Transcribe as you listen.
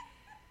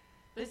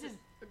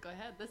Go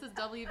ahead. This is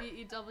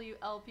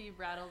WVEWLP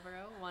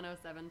Brattleboro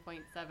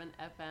 107.7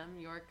 FM,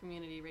 your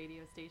community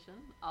radio station.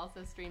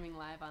 Also streaming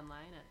live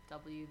online at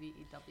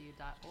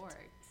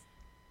WVEW.org.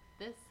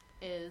 This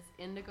is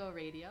Indigo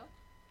Radio.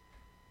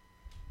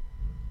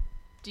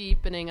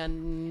 Deepening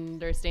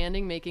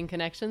understanding, making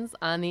connections,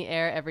 on the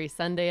air every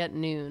Sunday at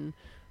noon.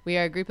 We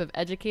are a group of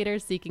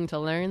educators seeking to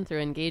learn through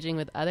engaging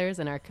with others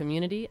in our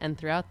community and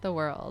throughout the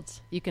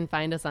world. You can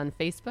find us on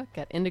Facebook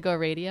at Indigo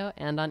Radio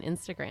and on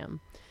Instagram.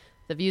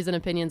 The views and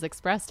opinions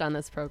expressed on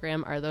this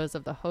program are those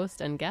of the host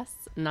and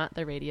guests, not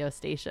the radio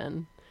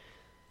station.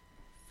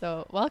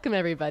 So welcome,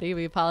 everybody.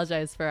 We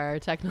apologize for our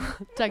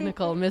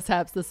technical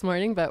mishaps this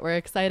morning, but we're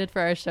excited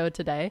for our show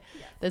today.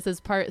 Yes. This is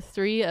part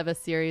 3 of a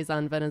series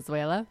on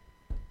Venezuela.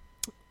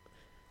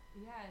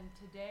 Yeah, and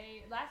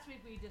last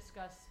week we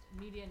discussed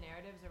media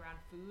narratives around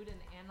food and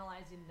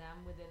analyzing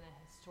them within a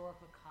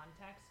historical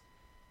context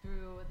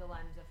through the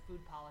lens of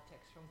food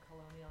politics from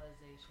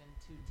colonialization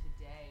to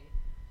today.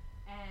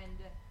 And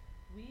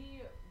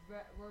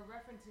we're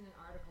referencing an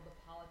article, The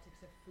Politics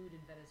of Food in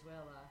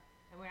Venezuela,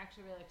 and we're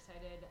actually really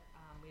excited.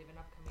 We have an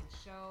upcoming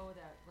show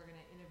that we're going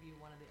to interview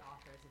one of the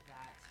authors of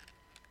that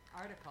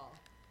article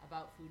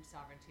about food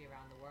sovereignty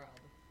around the world.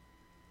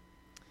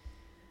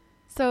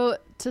 So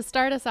to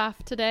start us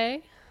off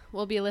today,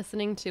 we'll be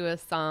listening to a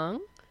song.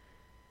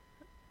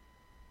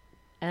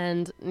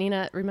 And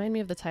Nina, remind me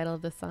of the title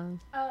of this song.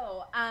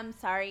 Oh, I'm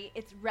sorry.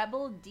 It's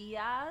Rebel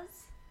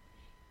Diaz.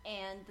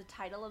 And the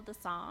title of the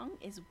song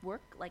is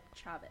Work Like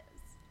Chavez.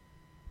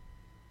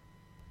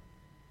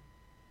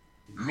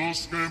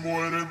 Los que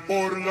mueren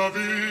por la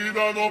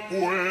vida no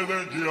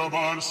pueden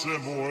llamarse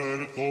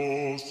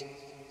muertos.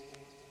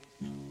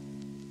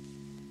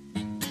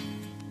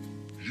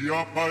 Y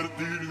a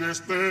partir de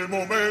este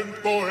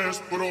momento es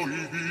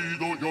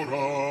prohibido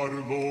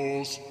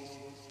llorarlos.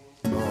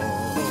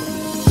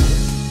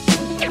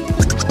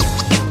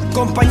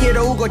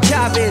 Compañero Hugo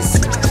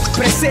Chávez,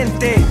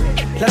 presente.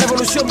 La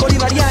revolución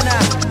bolivariana,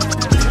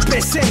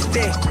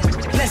 presente.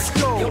 Let's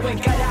go. Yo en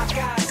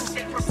Caracas,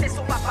 el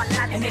proceso va para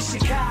adelante. En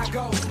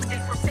Chicago, el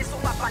proceso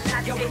va para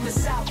adelante. Yo in the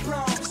South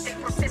Bronx, el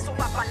proceso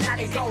va para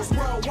adelante. It goes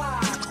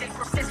worldwide, el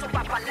proceso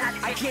va para adelante.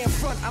 I can't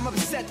front, I'm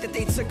upset that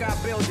they took our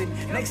building.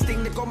 Next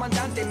thing, the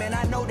comandante, man,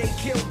 I know they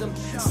killed them.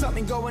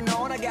 Something going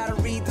on, I gotta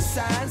read the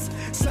signs.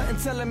 Something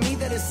telling me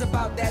that it's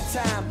about that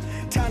time.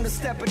 Time to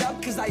step it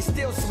up, cause I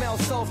still smell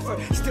sulfur.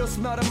 Still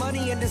smell the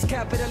money in this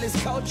capitalist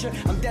culture.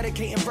 I'm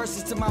dedicating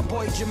verses to my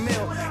boy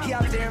Jamil. He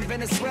out there in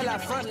Venezuela,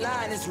 front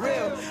line is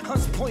real.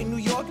 Hunts Point, New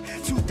York,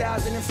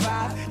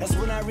 2005. That's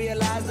when I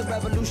realized the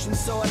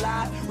revolution's so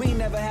alive. We ain't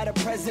never had a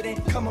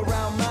president come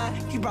around mine.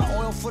 He brought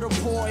oil for the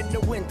poor in the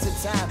winter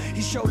time.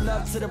 He showed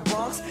love to the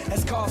Bronx,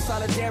 that's called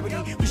solidarity.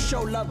 We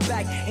show love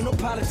back, ain't no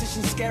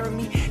politician scaring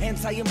me.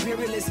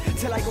 Anti-imperialist,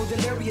 till I go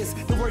delirious.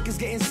 The work is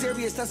getting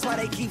serious, that's why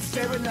they keep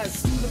fearing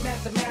us. Do the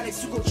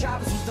mathematics, Hugo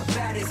Chavez was the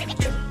baddest.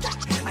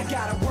 I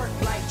gotta work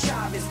like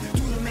Chavez.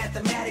 Do the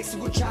mathematics,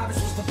 Hugo Chavez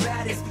was the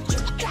baddest.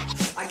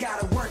 I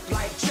gotta work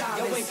like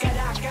Chavez. Yo en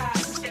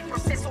Caracas, el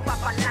proceso va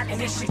para adelante.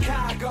 And in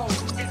Chicago,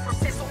 el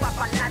proceso va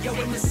para adelante. Yo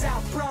in the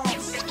South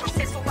Bronx, el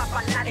proceso va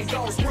para adelante. It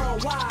goes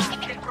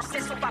worldwide, el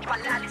proceso va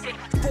para adelante.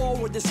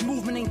 Forward, this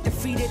movement ain't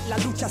defeated. La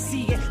lucha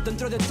sigue.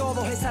 Dentro de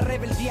todos esa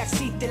rebeldía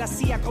existe. La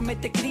CIA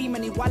comete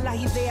crimen, igual las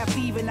ideas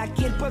viven.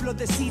 Aquí el pueblo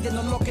decide,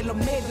 no lo que los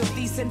medios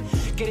dicen.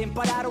 Quieren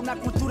parar una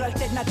cultura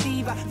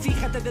alternativa.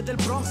 Fíjate desde el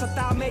Bronx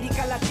hasta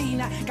América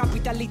Latina.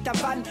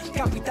 Capitalistas van,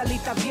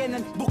 capitalistas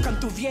vienen. Buscan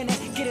tus bienes,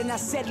 quieren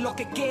hacer lo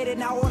que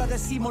quieren. Ahora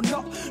decimos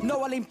no,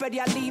 no al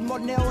imperialismo,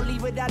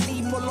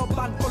 neoliberalismo. Los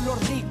bancos,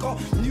 los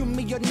ricos. Ni un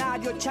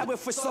millonario, Chávez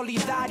fue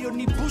solidario.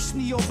 Ni Bush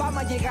ni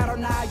Obama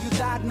llegaron a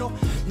ayudarnos.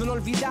 No lo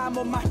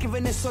olvidamos más que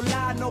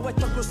venezolanos.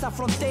 Esto cruza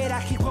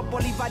fronteras, hip hop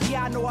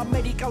bolivariano.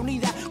 América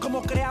unida,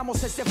 como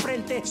creamos ese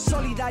frente.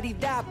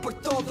 Solidaridad por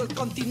todo el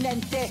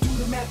continente.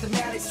 Do the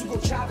mathematics, Hugo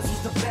Chavez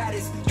was the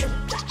baddest.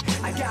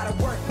 I gotta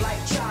work like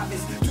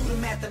Chavez. Do the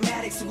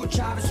mathematics, Hugo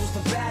Chavez was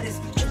the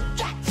baddest.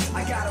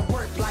 I gotta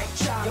work like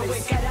Chavez. Yo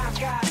en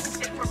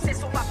Caracas, el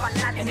proceso va para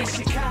adelante. And in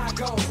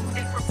Chicago,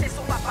 el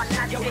proceso va para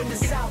adelante. Yo in the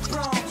South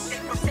Bronx, el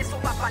proceso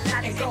va para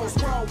adelante. It goes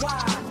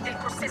worldwide, el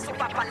proceso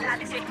va para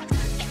adelante.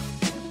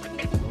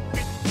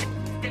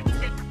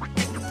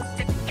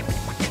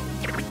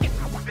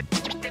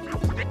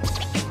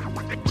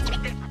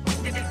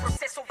 El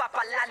proceso va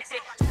para adelante.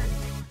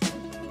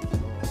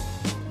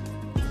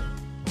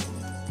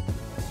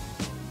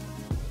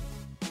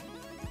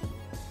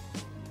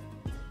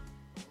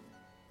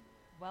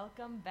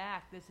 Welcome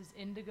back. This is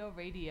Indigo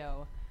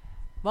Radio.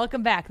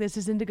 Welcome back. This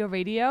is Indigo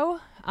Radio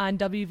on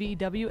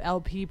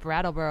WVWLP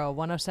Brattleboro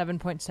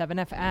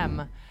 107.7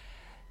 FM.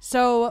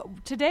 So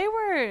today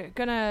we're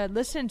going to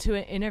listen to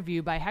an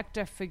interview by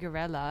Hector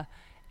Figuerella,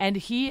 and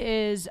he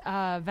is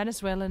a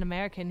Venezuelan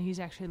American. He's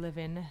actually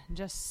living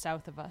just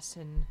south of us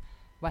in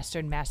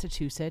western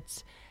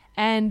Massachusetts.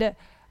 And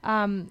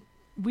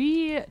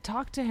we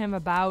talked to him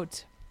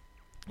about,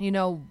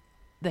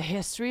 the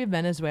history of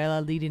Venezuela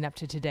leading up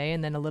to today,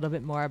 and then a little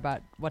bit more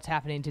about what's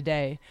happening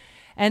today.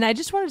 And I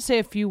just wanted to say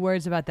a few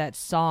words about that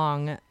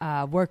song,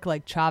 Work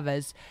Like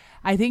Chavez.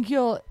 I think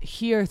you'll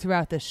hear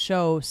throughout the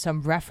show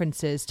some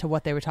references to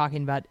what they were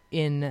talking about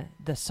in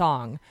the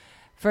song.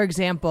 For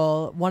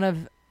example, one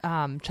of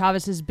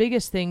Chavez's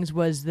biggest things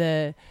was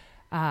the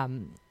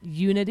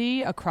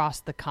unity across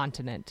the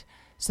continent,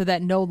 so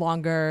that no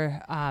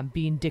longer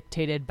being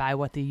dictated by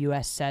what the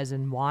U.S. says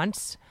and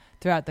wants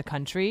throughout the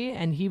country.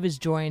 And he was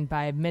joined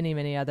by many,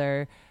 many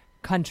other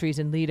countries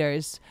and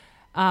leaders.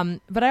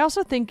 But I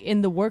also think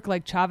in the Work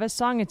Like Chavez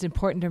song, it's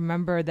important to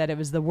remember that it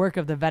was the work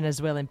of the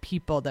Venezuelan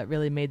people that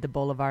really made the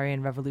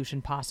Bolivarian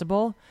Revolution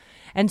possible.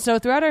 And so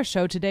throughout our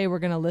show today, we're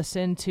going to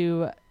listen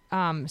to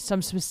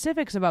some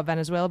specifics about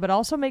Venezuela, but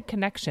also make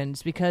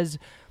connections, because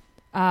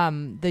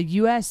the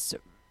U.S.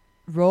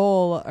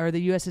 role, or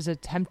the U.S.'s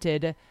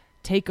attempted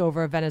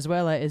takeover of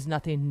Venezuela, is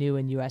nothing new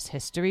in U.S.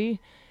 history.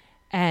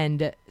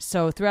 And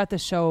so throughout the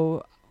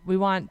show, we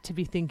want to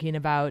be thinking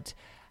about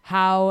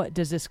how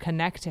does this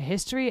connect to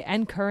history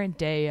and current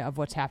day of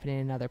what's happening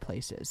in other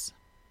places.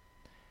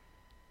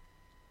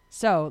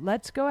 So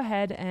let's go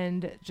ahead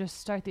and just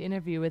start the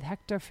interview with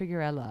Hector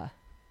Figuerella.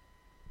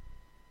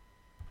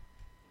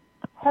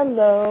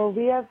 Hello,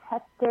 we have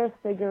Hector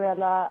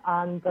Figuerella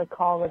on the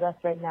call with us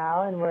right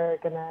now, and we're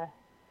going to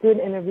do an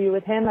interview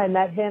with him. I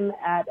met him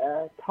at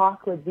a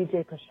talk with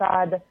Vijay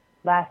Prashad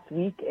last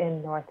week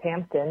in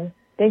Northampton.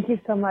 Thank you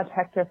so much,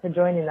 Hector, for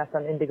joining us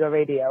on Indigo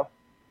Radio.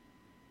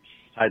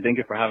 Hi, thank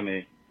you for having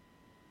me.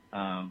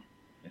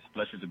 It's a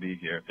pleasure to be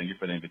here. Thank you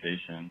for the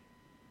invitation.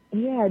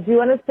 Yeah, do you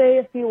want to say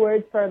a few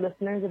words for our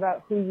listeners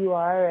about who you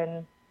are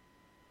and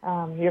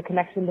your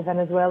connection to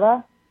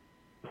Venezuela?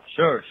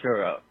 Sure.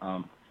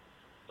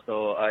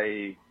 So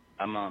I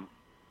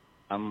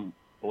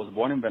was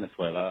born in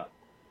Venezuela.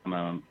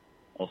 I'm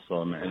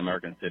also an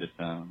American citizen.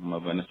 I'm a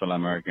Venezuelan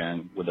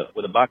American with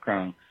a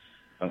background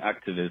on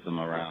activism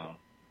around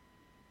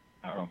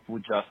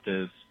food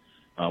justice,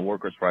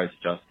 workers' rights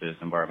justice,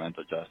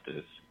 environmental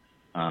justice.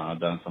 I've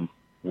done some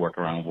work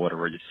around voter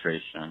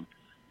registration.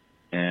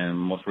 And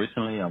most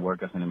recently, I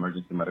work as an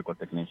emergency medical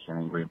technician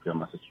in Greenfield,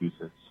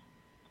 Massachusetts.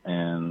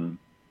 And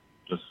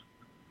just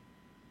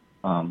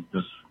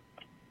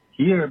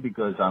here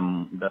because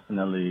I'm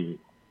definitely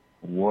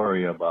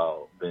worried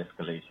about the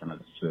escalation of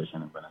the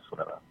situation in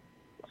Venezuela.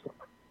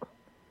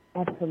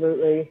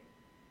 Absolutely.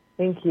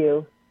 Thank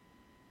you.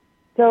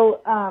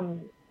 So,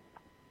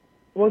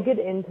 we'll get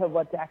into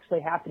what's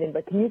actually happening,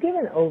 but can you give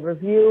an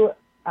overview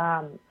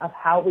of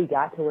how we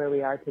got to where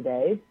we are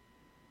today?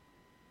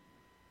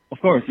 Of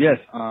course, yes.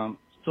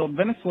 So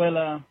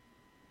Venezuela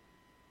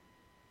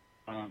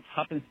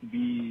happens to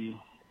be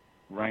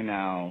right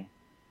now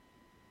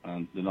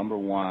the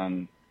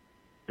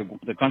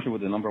country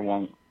with the number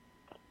one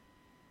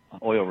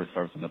oil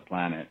reserves on the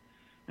planet,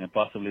 and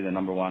possibly the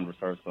number one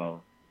reserves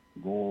of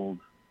gold,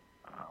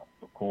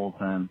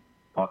 coltan,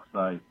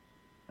 bauxite,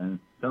 and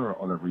several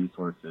other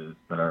resources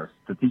that are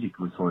strategic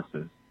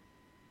resources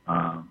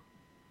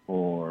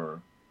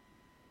for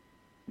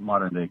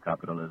modern-day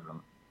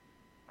capitalism.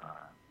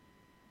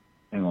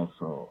 And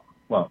also,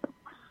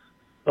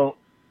 so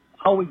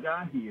how we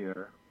got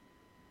here,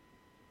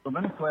 so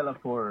Venezuela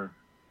for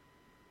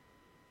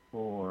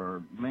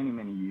many,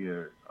 many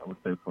years, I would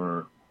say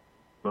for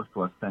close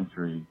to a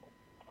century,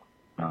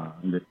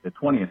 in the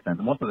 20th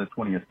century, most of the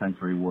 20th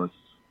century was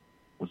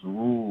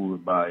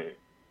ruled by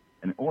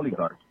an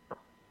oligarchy.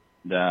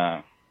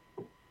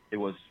 It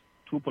was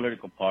two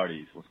political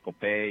parties, it was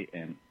COPEI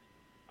and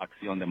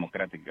Acción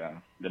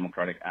Democrática,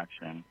 Democratic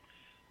Action,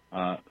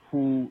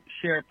 who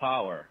share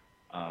power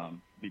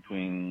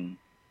between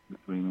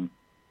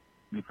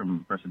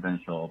different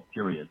presidential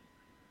periods.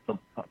 So,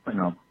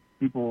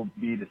 people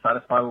be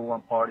dissatisfied with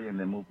one party and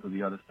then move to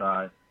the other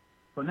side.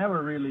 So it was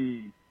never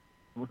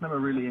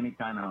really any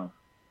kind of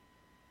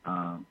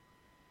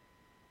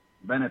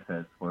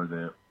benefits for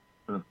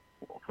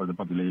the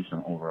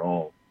population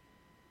overall.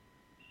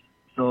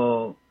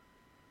 So,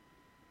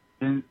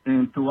 in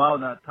throughout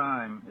that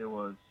time, it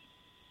was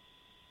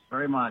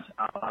very much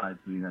allied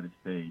to the United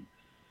States,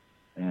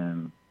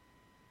 and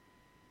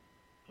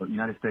so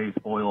United States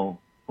oil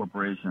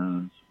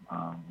corporations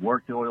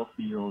worked the oil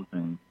fields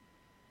and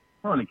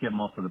probably kept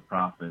most of the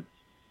profits.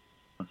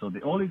 And so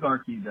the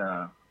oligarchy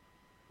that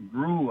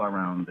grew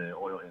around the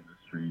oil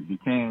industry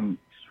became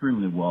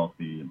extremely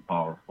wealthy and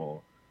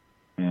powerful,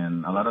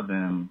 and a lot of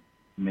them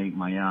make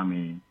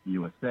Miami,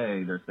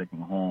 USA, their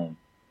second home.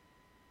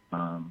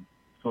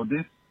 So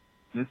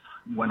this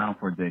went on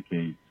for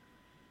decades.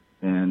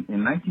 And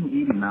in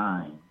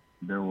 1989,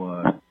 there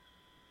was,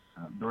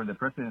 during the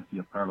presidency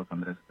of Carlos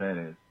Andrés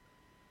Pérez,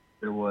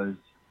 there was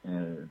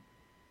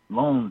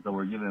loans that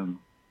were given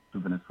to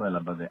Venezuela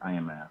by the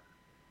IMF.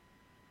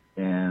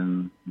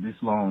 And these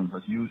loans,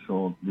 as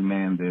usual,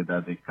 demanded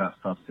that they cut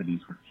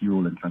subsidies for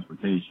fuel and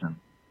transportation.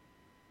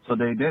 So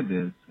they did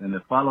this, and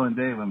the following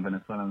day when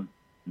Venezuelans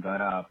got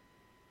up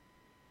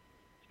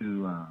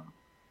to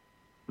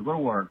go to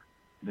work,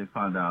 they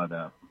found out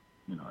that,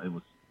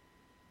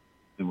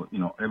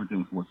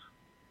 everything was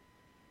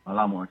a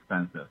lot more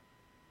expensive.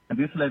 And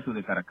this led to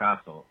the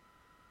Caracazo,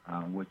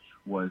 which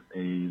was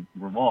a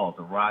revolt,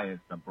 a riot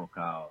that broke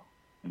out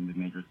in the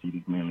major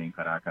cities, mainly in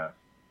Caracas.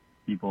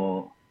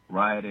 People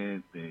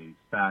rioted, they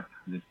sacked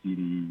the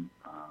city,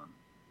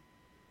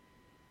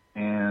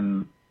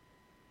 and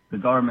the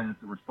government's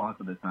response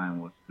at the time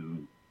was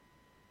to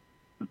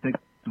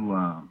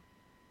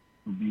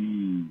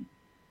be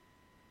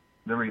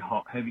very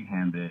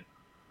heavy-handed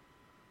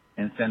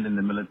and sending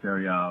the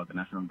military out, the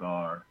National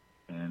Guard,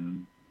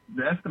 and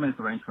the estimates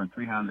range from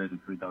 300 to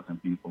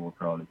 3,000 people were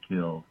probably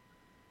killed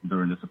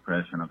during the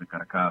suppression of the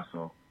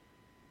Caracazo.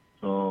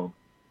 So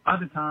at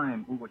the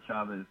time, Hugo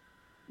Chavez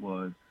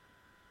was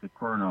the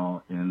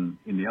colonel in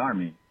the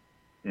army,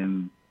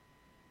 and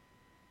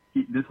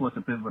this was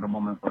a pivotal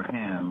moment for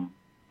him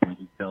when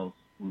he told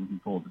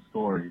the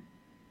story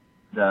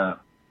that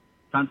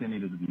something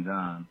needed to be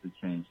done to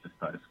change the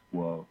status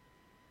quo.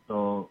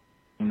 So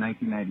in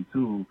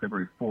 1992,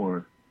 February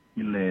 4th,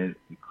 he led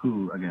a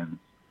coup against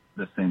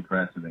the same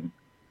president,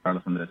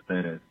 Carlos Andrés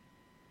Pérez.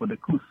 But the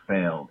coup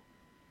failed.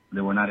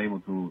 They were not able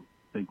to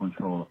take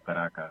control of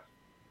Caracas.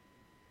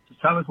 So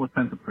Chavez was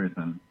sent to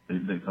prison.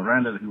 They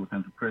surrendered. He was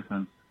sent to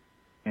prison.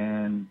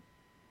 And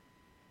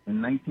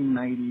in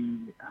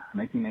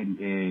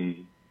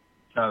 1998,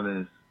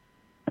 Chavez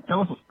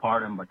was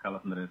pardoned by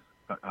Carlos Andrés,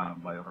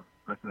 by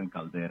President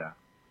Caldera.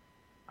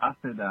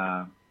 After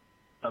that,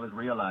 Chavez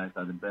realized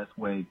that the best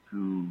way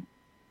to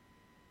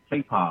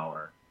take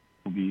power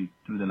would be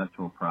through the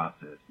electoral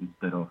process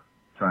instead of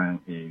trying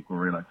a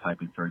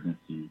guerrilla-type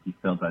insurgency. He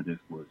felt that this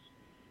was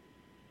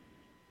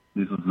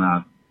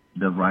not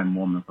the right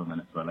moment for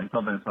Venezuela. He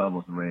thought Venezuela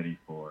was ready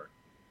for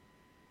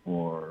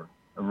a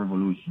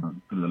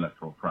revolution through the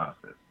electoral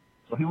process.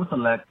 So he was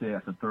elected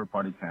as a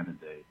third-party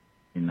candidate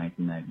in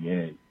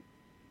 1998,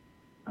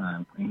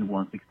 and he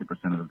won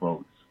 60% of the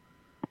votes.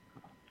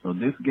 So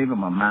this gave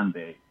him a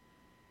mandate.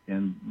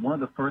 And one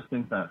of the first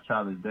things that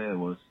Chavez did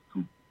was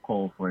to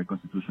call for a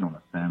constitutional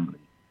assembly.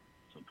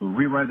 So to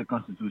rewrite the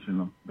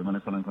constitution, the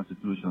Venezuelan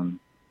constitution,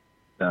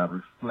 that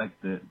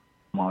reflected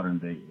modern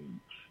day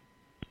age.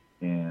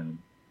 And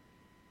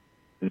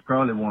it's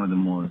probably one of the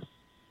most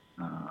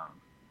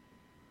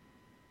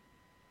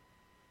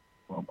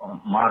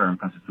modern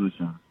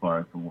constitutions as far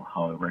as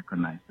how it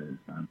recognizes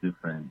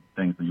different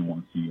things that you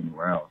won't see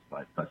anywhere else,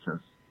 like such as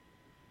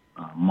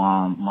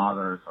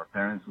mothers or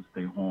parents who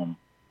stay home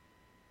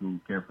to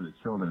care for the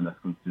children. That's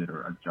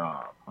considered a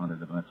job under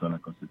the Venezuelan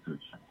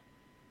Constitution.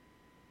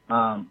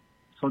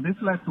 So this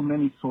led to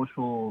many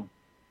social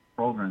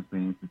programs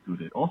being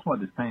instituted. Also, at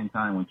the same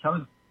time, when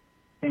Chavez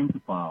came to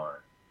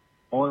power,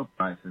 oil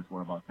prices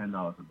were about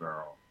 $10 a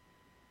barrel.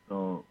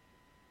 So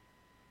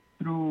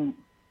through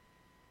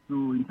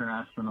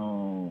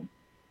international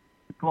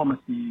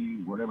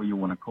diplomacy, whatever you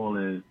want to call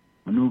it,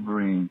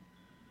 maneuvering,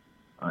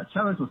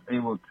 Chavez was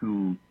able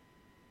to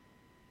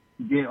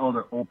get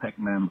other OPEC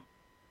members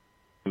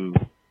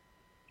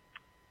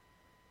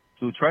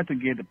to try to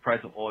get the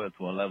price of oil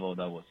to a level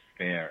that was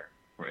fair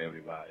for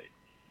everybody.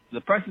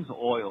 The prices of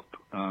oil,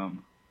 I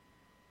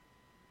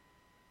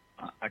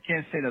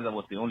can't say that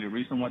was the only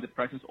reason why the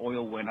prices of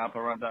oil went up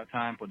around that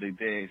time, but they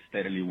did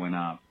steadily went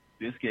up.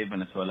 This gave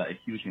Venezuela a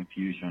huge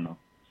infusion of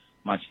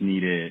much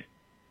needed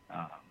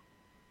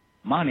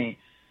money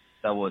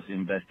that was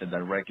invested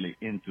directly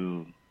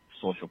into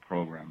social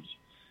programs.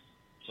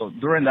 So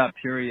during that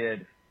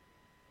period,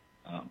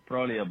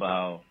 probably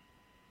about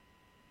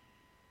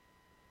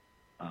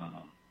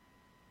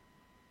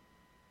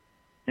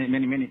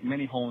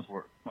many homes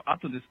were,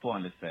 up to this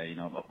point, let's say,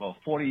 about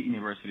 40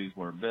 universities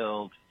were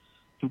built,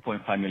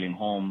 2.5 million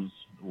homes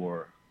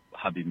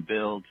have been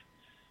built,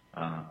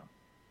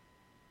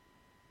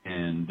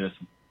 and there's,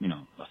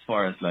 as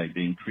far as like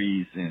the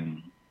increase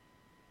in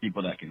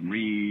people that can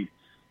read,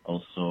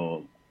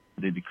 also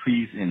the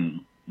decrease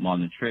in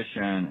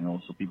malnutrition, and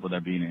also people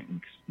that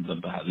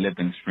have lived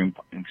in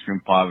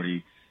extreme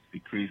poverty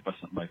decreased by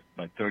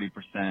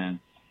 30%.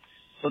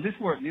 So these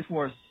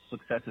were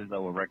successes that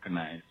were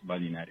recognized by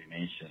the United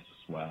Nations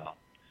as well.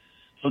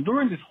 So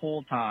during this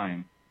whole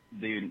time,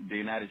 the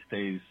United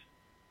States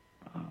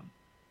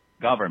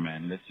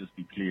government, let's just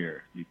be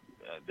clear,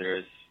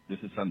 this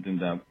is something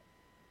that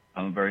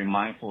I'm very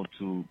mindful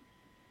to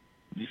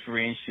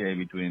differentiate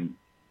between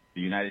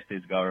the United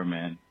States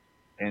government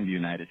and the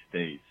United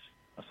States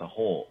as a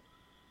whole,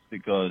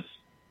 because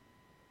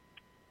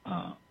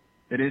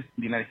it is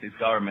the United States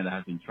government that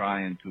has been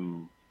trying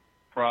to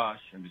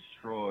crush and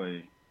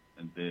destroy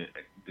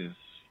this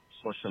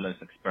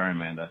socialist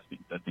experiment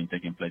that's been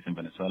taking place in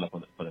Venezuela for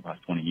the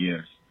past 20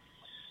 years.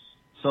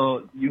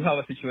 So you have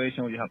a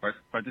situation where you have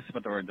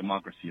participatory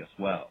democracy as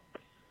well.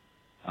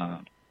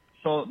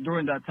 So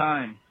during that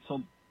time,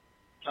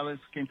 Chavez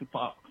came to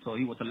power. So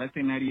he was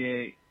elected in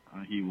 1998.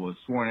 He was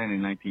sworn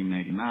in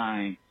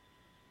 1999.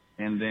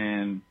 And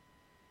then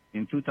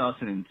in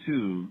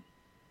 2002,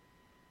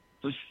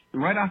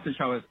 right after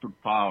Chavez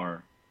took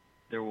power,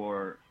 there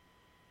were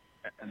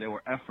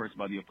efforts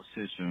by the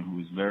opposition, who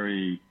is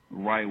very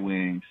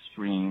right-wing,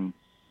 extreme.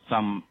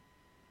 Some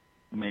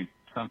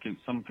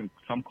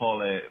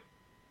call it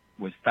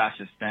with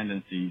fascist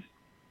tendencies.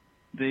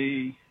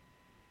 They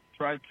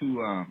tried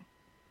to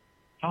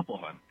topple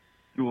him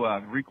through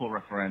a recall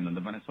referendum.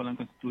 The Venezuelan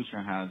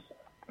Constitution has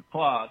a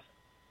clause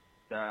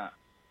that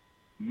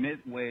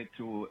midway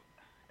through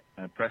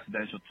a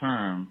presidential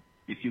term,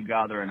 if you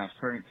gather enough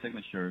certain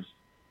signatures,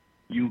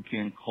 you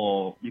can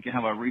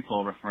have a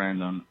recall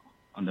referendum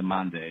on the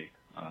mandate,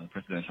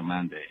 presidential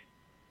mandate.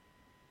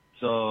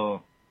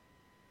 So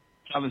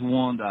Chavez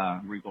won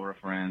the recall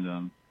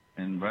referendum,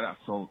 and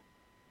so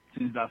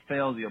since that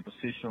failed, the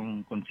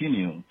opposition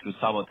continued to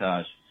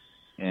sabotage,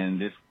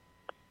 and this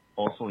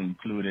also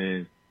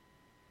included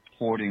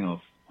hoarding of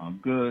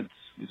goods.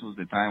 This was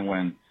the time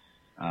when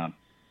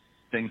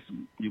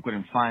you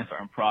couldn't find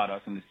certain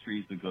products in the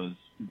streets because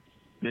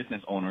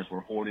business owners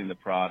were hoarding the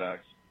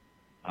products,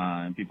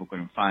 and people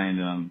couldn't find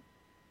them.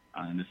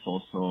 And there's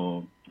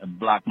also a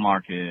black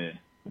market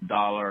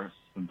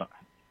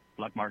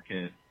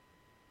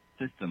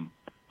system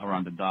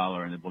around the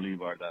dollar and the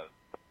bolivar that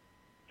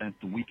tends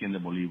to weaken the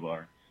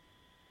bolivar.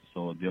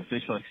 So the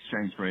official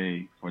exchange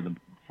rate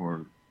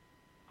for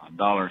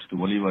dollars to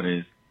bolivar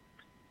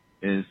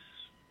is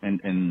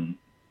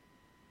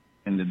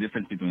and the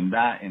difference between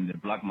that and the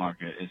black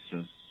market is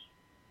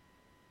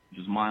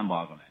just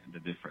mind-boggling, the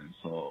difference.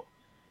 So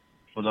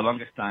for the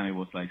longest time, it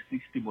was like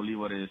 60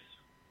 bolivares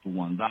to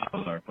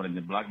 $1, but in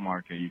the black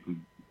market, you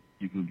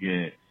could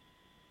get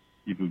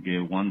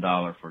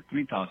 $1 for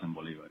 3,000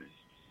 bolivares.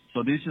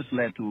 So this just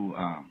led to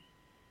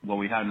what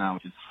we have now,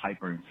 which is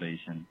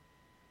hyperinflation.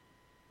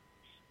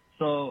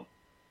 So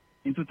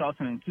in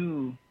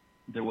 2002,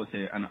 there was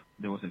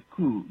a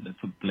coup that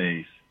took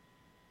place.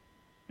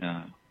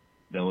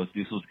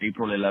 This was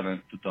April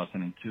 11th,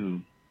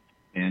 2002,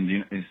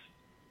 and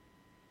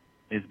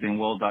it's been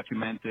well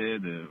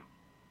documented. The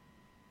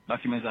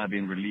documents that have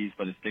been released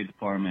by the State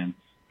Department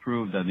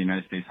prove that the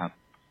United States had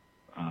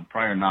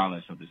prior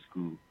knowledge of this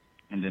coup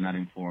and did not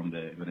inform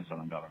the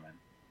Venezuelan government.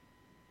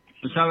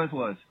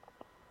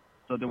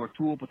 So there were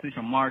two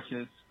opposition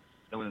marches.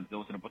 There was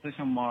an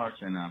opposition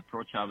march and a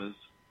pro-Chavez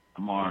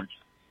march,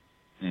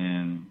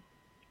 and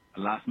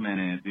last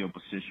minute the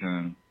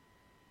opposition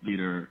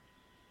leader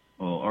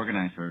or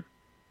organizer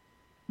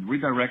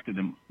redirected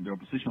the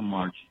opposition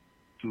march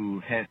to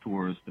head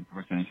towards the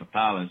presidential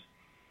palace.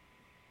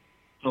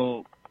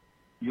 So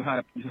you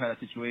had a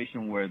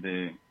situation where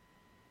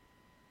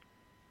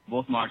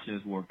both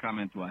marches were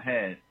coming to a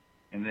head,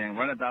 and then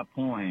right at that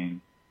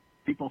point,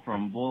 people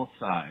from both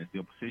sides, the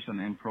opposition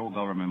and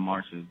pro-government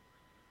marches,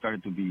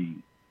 started to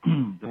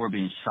they were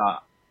being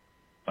shot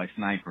by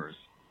snipers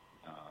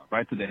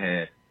right to the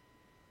head.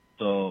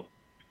 So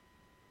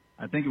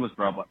I think it was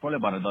probably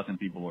about a dozen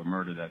people were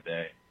murdered that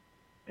day.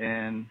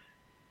 And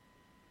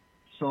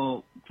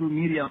so through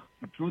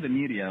the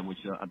media, which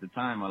at the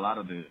time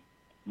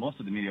most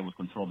of the media was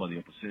controlled by the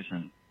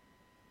opposition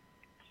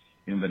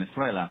in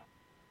Venezuela.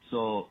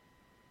 So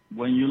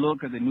when you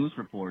look at the news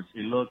reports,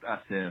 it looked as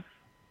if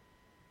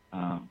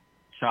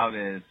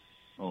Chavez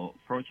or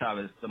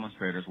pro-Chavez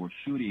demonstrators were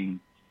shooting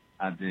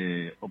at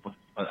the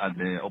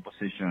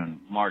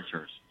opposition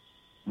marchers,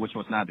 which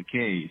was not the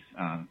case.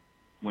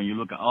 When you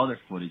look at other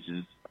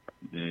footages,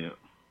 the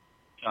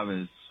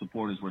Chavez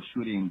supporters were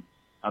shooting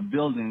at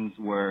buildings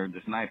where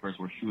the snipers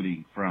were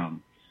shooting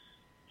from.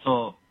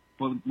 So,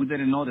 but we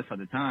didn't know this at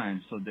the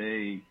time, so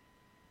the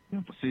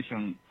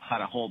opposition had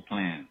a whole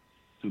plan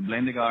to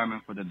blame the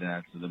government for the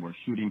deaths. So they were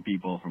shooting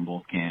people from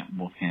both camps,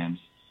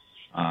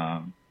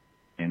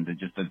 and they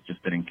just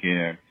didn't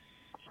care.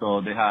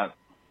 So they had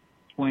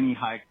 20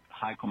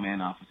 high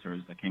command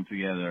officers that came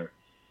together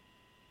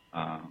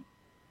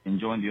and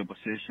joined the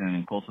opposition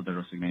and called for the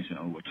resignation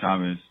of Hugo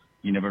Chavez.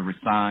 He never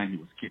resigned. He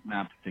was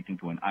kidnapped, taken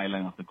to an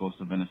island off the coast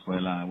of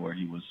Venezuela where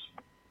he was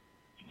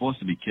supposed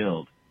to be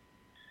killed.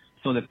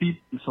 So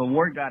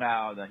word got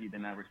out that he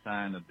did not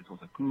resign, that this was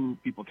a coup.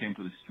 People came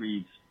to the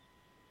streets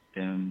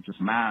in just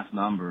mass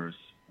numbers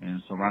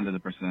and surrounded the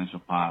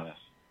presidential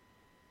palace.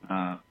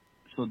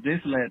 So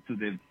this led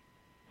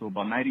to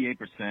about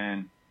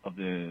 98% of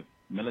the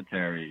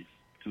military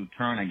to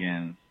turn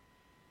against,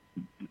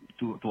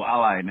 to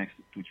ally next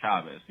to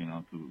Chavez,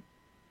 to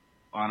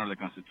honor the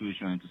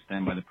Constitution and to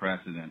stand by the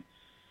president.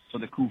 So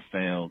the coup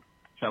failed.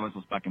 Chavez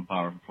was back in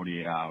power for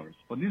 48 hours.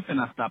 But this did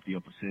not stop the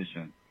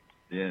opposition.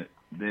 It's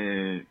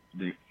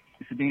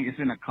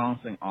been a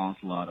constant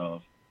onslaught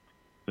of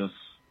just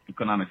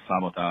economic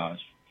sabotage.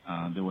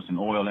 There was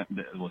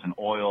an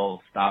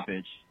oil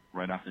stoppage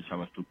right after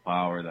Chavez took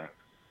power that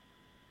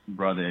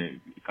brought the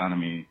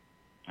economy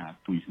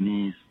to its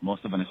knees.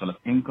 Most of Venezuela's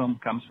income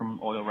comes from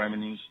oil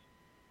revenues.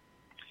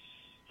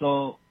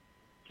 So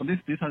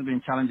this has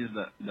been challenges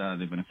that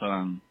the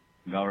Venezuelan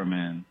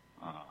government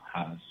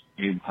has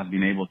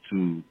been able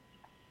to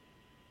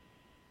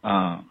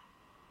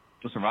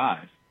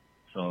survive.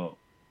 So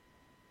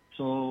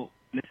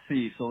let's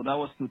see. So that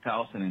was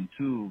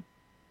 2002.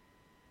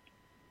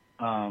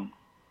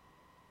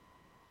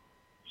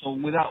 So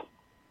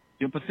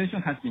the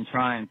opposition has been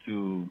trying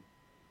to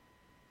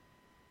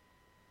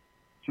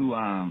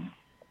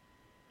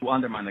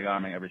undermine the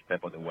government every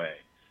step of the way.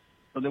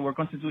 So there were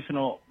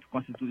constitutional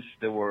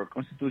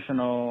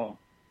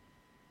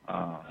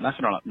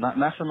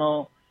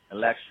national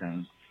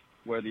elections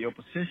where the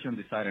opposition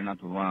decided not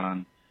to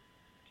run.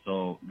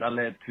 So that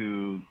led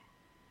to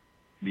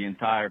the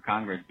entire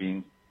Congress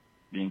being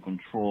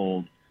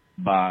controlled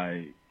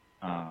by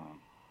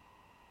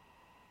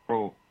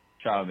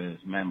pro-Chavez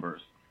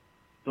members.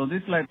 So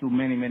this led to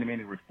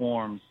many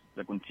reforms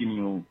that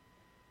continue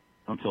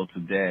until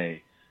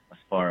today, as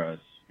far as,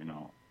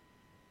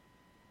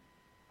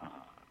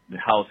 the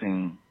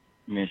housing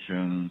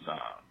missions,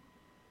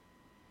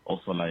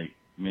 also like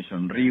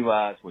Mission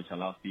Rivas, which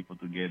allows people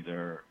to get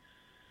their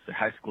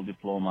high school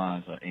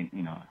diplomas,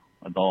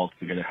 adults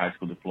to get their high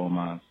school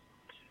diplomas,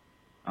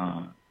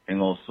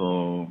 and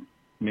also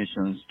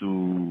missions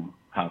to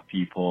have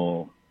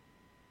people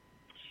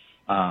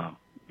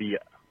be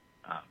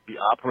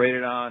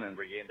operated on and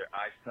regain their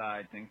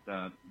eyesight, things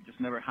that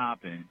just never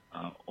happened.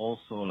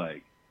 Also,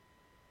 like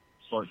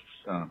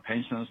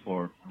pensions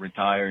for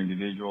retired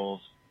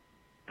individuals,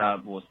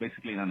 that was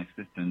basically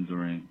non-existent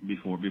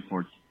before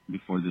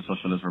the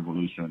socialist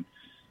revolution.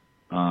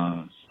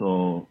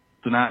 So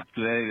today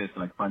there's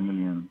like 5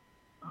 million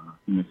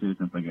senior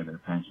citizens that get their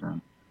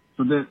pension.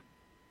 So the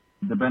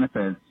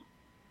benefits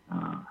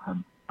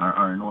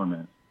are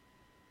enormous.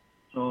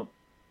 So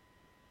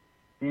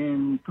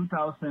in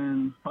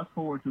 2000, fast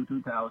forward to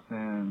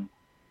 2000,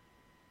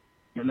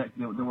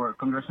 there were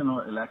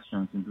congressional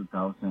elections in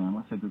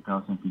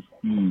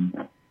 2015,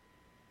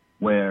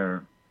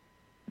 where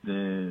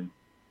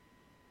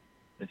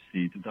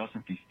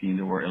 2015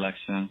 there were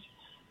elections,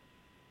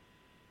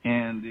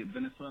 and the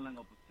Venezuelan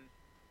opposition.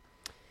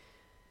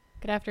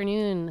 Good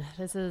afternoon.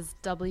 This is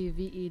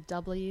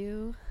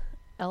WVEW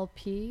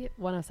LP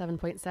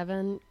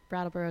 107.7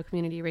 Brattleboro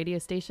Community Radio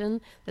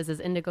Station. This is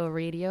Indigo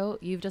Radio.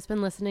 You've just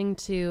been listening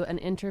to an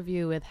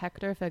interview with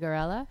Hector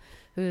Figuerella,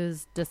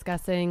 who's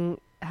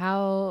discussing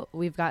how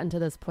we've gotten to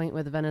this point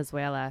with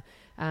Venezuela.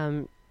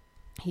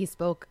 He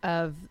spoke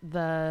of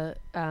the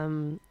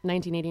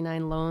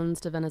 1989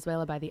 loans to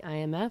Venezuela by the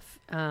IMF,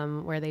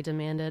 where they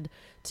demanded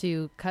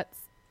that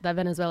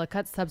Venezuela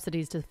cut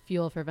subsidies to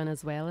fuel for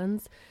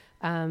Venezuelans.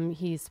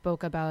 He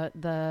spoke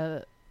about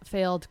the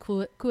failed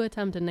coup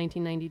attempt in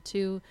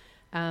 1992,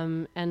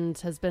 and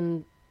has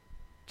been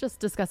just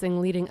discussing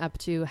leading up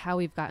to how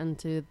we've gotten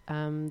to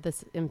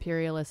this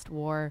imperialist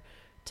war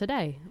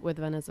today with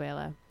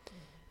Venezuela.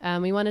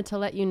 We wanted to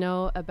let you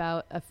know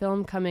about a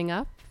film coming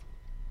up.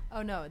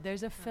 Oh, no,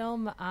 there's a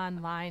film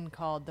online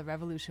called The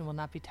Revolution Will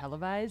Not Be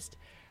Televised,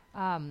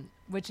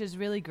 which is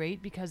really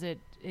great because it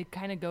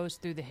kind of goes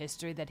through the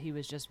history that he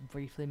was just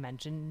briefly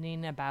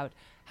mentioning about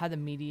how the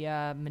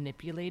media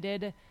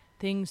manipulated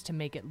things to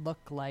make it look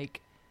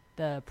like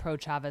the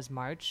pro-Chavez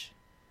march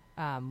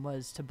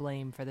was to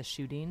blame for the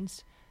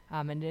shootings.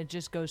 And it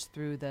just goes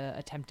through the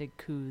attempted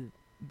coup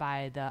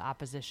by the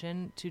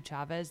opposition to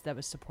Chavez that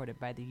was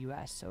supported by the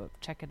U.S. So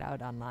check it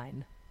out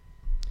online.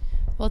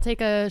 We'll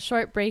take a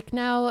short break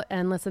now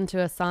and listen to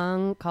a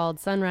song called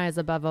Sunrise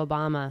Above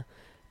Obama.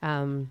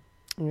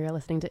 You're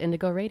listening to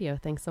Indigo Radio.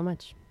 Thanks so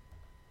much.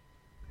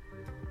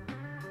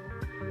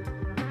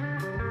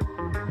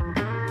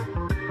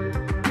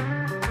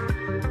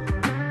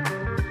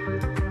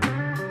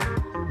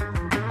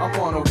 I'm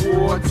on a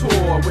war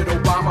tour with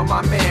Obama,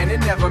 my man.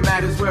 It never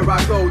matters where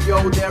I go,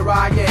 yo, there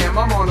I am.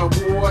 I'm on a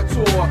war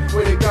tour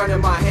with a gun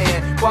in my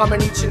hand,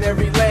 bombing each and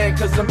every land,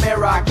 cause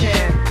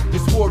American.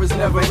 This war is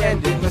never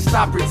ending, let's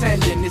stop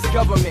pretending. This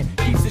government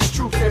keeps its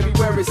troops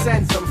everywhere it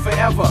sends them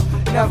forever,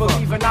 never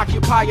even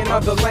occupy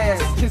another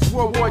land. Since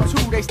World War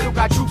II, they still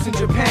got troops in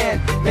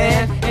Japan,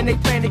 man, and they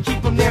plan to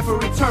keep them there for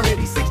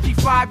eternity.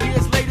 65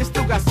 years later,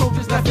 still got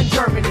soldiers left in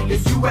Germany.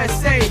 The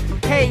USA,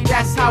 hey,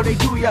 that's how they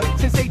do ya.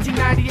 Since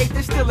 1898,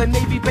 there's still a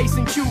Navy base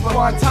in Cuba,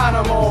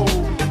 Guantanamo.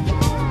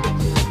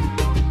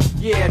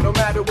 Yeah, no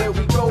matter where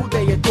we go,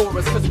 they adore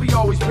us, cause we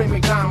always bring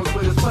McDonald's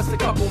with us, plus a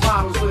couple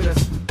models with us.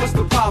 What's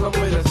the problem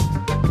with us?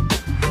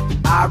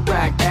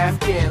 Iraq,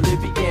 Afghan,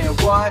 Libyan,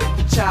 what?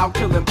 Child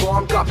killing,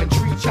 bomb dropping,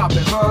 tree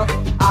chopping, huh?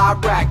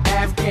 Iraq,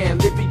 Afghan,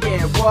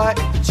 Libyan, what?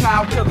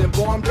 Child killing,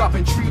 bomb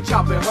dropping, tree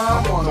chopping,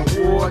 huh? I'm on a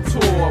war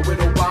tour with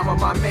Obama,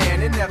 my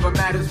man. It never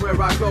matters where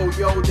I go,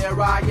 yo,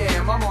 there I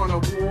am. I'm on a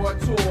war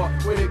tour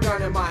with a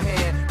gun in my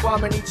hand,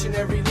 bombing each and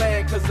every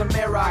land, cause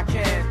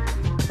American.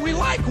 We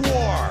like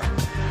war.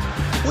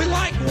 We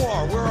like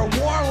war. We're a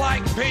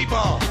warlike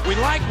people. We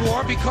like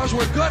war because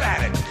we're good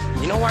at it.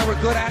 You know why we're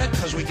good at it?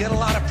 Because we get a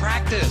lot of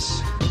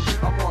practice.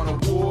 I'm on a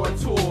war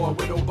tour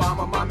with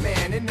Obama, my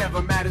man. It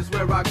never matters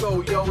where I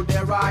go, yo,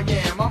 there I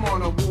am. I'm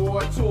on a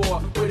war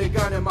tour with a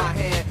gun in my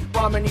hand,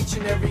 bombing each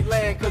and every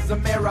land, cause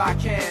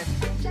American.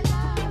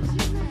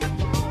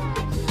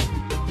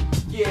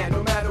 Yeah,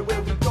 no matter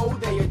where we go,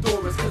 they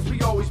adore us, cause we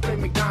always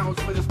bring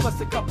McDonald's with us, plus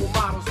a couple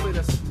models with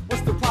us.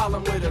 What's the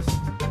problem with us?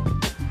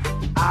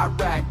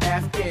 Iraq,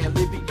 Afghan,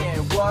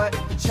 Libyan, what?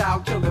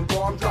 Child killing,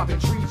 bomb dropping,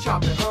 tree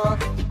chopping, huh?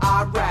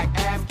 Iraq,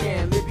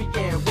 Afghan,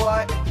 Libyan,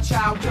 what?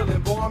 Child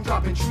killing, bomb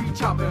dropping, tree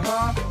chopping,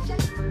 huh?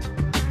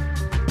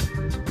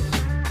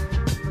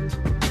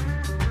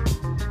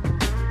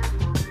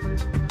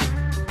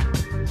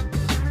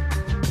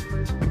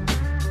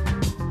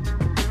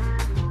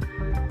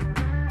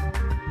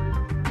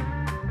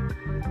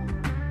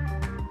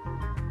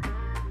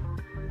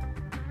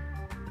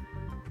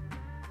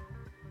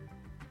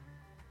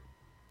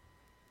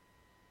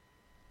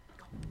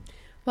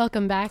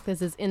 Welcome back.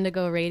 This is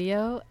Indigo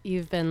Radio.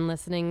 You've been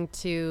listening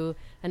to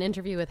an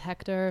interview with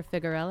Hector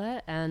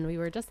Figuerella, and we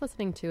were just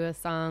listening to a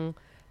song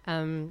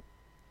that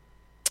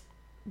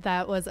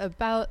was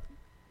about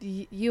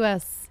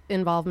U.S.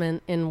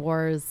 involvement in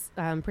wars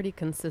pretty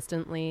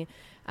consistently.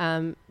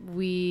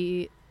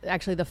 The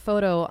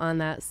photo on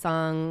that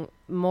song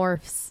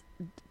morphs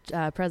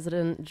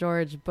President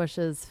George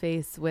Bush's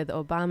face with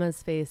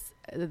Obama's face,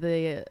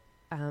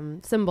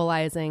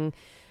 symbolizing,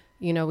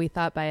 we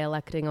thought by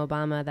electing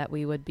Obama that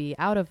we would be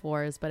out of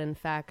wars, but in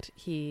fact,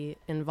 he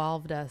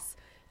involved us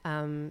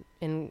in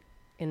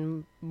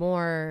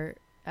more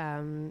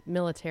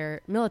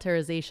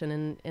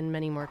militarization in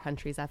many more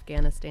countries: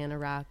 Afghanistan,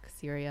 Iraq,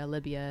 Syria,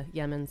 Libya,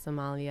 Yemen,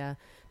 Somalia,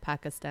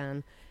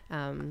 Pakistan,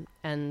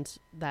 and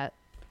that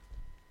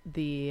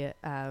the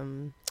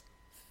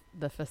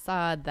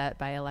facade that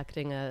by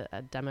electing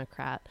a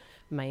Democrat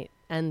might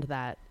end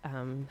that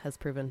has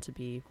proven to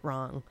be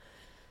wrong.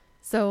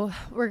 So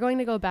we're going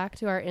to go back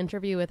to our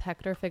interview with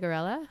Hector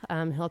Figuerella.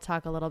 He'll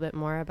talk a little bit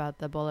more about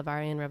the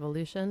Bolivarian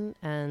Revolution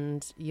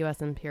and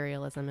U.S.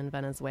 imperialism in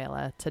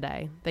Venezuela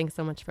today. Thanks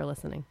so much for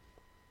listening.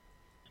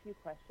 A few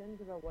questions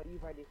about what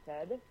you've already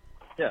said.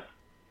 Yeah.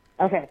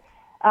 Okay.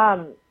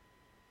 Can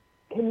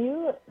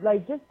you,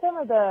 just some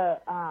of the,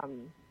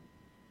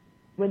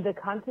 with the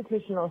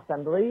Constitutional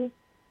Assembly,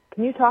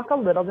 can you talk a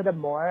little bit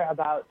more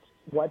about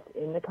what's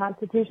in the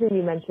Constitution?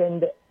 You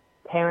mentioned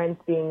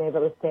parents being able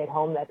to stay at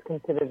home, that's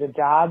considered a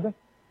job.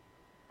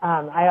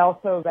 I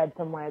also read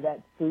somewhere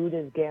that food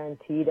is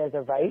guaranteed as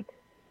a right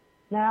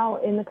now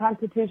in the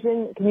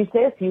Constitution. Can you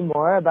say a few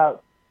more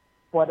about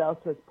what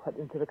else was put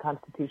into the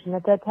Constitution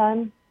at that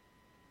time?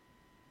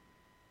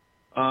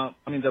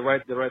 The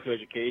right to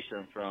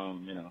education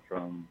from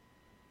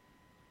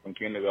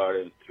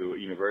kindergarten to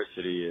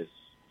university is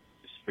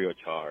free of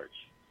charge.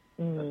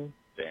 Mm-hmm.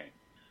 Thing.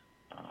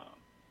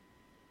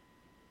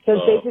 So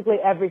basically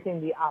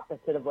everything the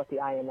opposite of what the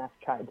IMF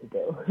tried to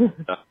do.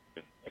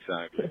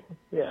 Exactly.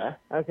 Yeah,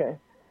 okay.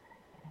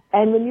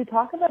 And when you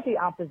talk about the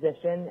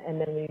opposition,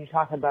 and then when you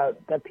talk about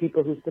the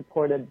people who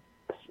support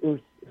the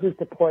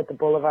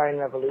Bolivarian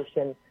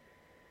Revolution,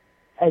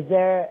 is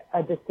there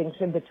a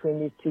distinction between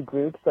these two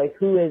groups? Like,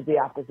 who is the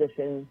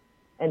opposition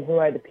and who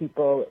are the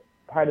people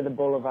part of the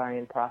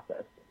Bolivarian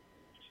process?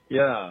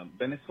 Yeah,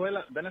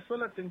 Venezuela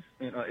thinks,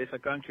 is a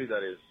country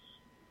that is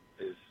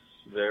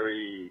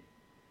very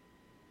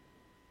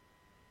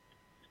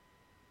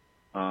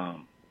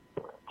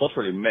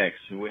culturally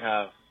mixed. We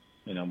have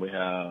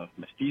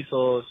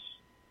mestizos,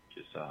 which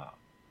is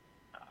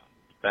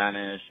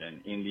Spanish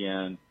and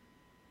Indian,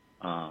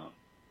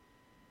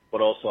 but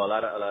also a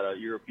lot of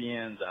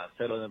Europeans that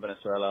settled in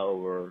Venezuela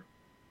over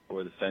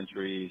the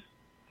centuries.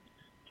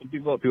 Some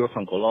people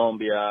from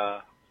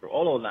Colombia, from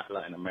all over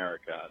Latin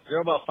America. There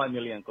are about 5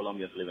 million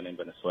Colombians living in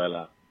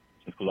Venezuela,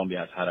 since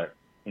Colombia has had an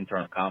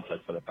internal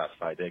conflict for the past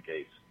 5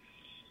 decades.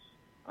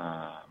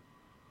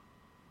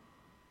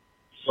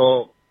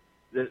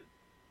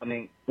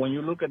 When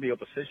you look at the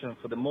opposition,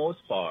 for the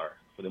most part,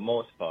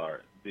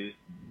 these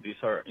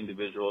are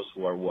individuals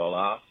who are well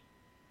off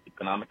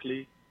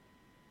economically.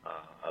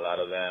 A lot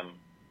of them,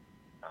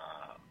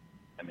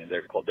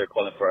 they're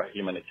calling for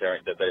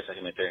that there is a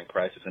humanitarian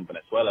crisis in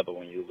Venezuela. But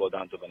when you go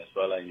down to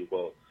Venezuela and you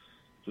go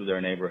to their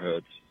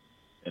neighborhoods,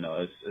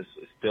 it's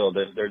still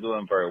they're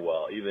doing very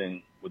well,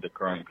 even with the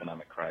current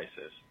economic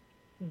crisis.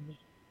 Mm-hmm.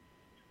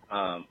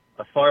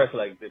 As far as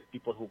the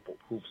people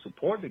who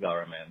support the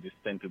government, these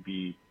tend to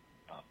be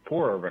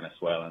poorer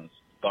Venezuelans,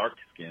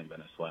 dark-skinned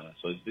Venezuelans.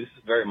 So this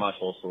is very much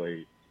also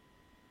a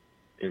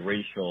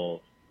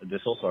racial.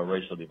 There's also a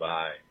racial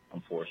divide,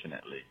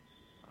 unfortunately.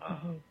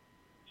 Mm-hmm.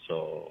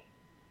 So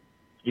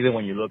even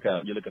when you look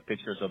at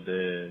pictures of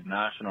the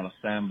National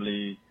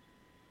Assembly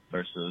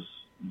versus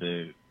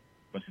the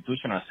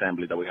Constitutional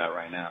Assembly that we have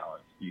right now,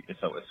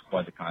 it's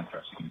quite the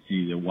contrast. You can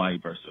see the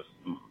white versus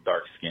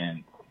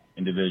dark-skinned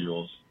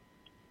individuals.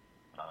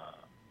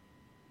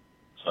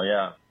 So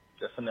yeah,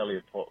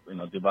 definitely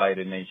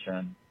divided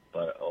nation,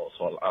 but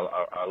also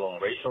along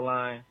racial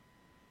lines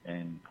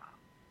and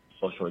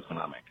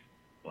socioeconomic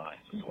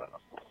lines as well.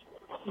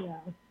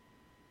 Yeah.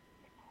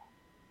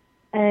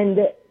 And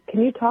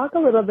can you talk a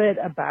little bit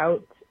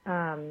about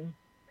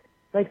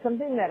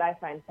something that I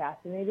find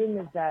fascinating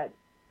is that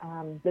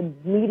the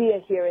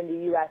media here in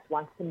the U.S.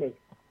 wants to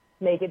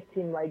make it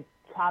seem like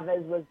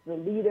Chavez was the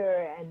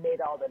leader and made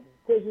all the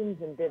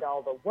decisions and did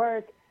all the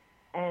work,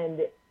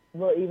 and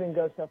will even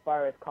go so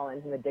far as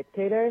calling him a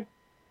dictator.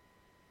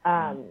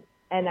 And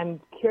I'm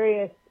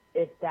curious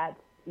if that's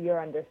your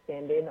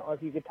understanding, or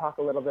if you could talk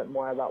a little bit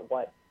more about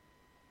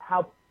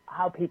how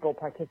people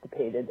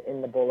participated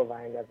in the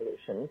Bolivarian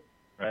Revolution.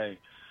 Right.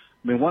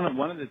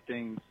 One of the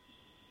things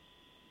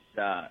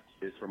that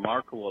is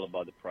remarkable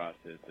about the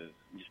process is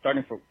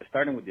starting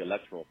with the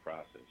electoral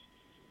process.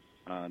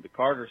 The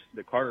Carter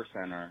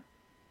Center,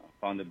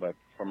 founded by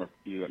former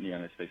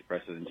United States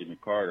President Jimmy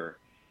Carter,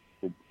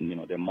 who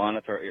they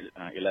monitor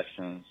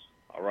elections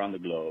around the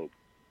globe,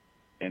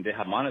 and they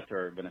have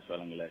monitored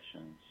Venezuelan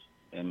elections.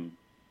 And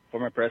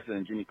former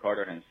President Jimmy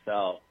Carter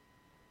himself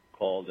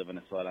call the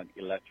Venezuelan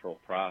electoral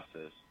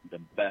process the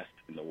best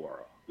in the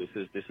world. This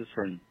is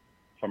from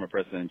former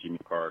President Jimmy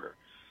Carter.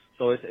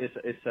 So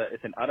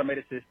it's an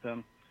automated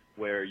system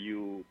where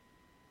you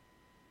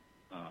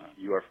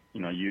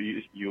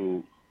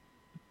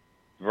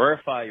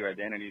verify your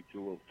identity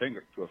to a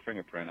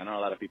fingerprint. I know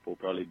a lot of people will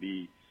probably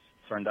be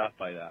turned off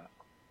by that.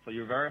 So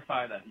you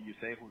verify that you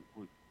say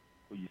who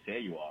you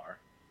say you are,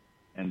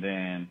 and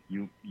then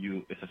you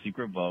it's a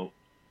secret vote,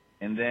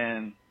 and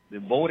then the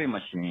voting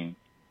machine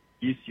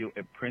gives you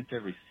a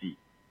printed receipt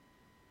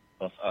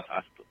as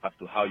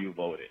to how you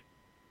voted.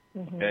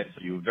 Mm-hmm. Okay,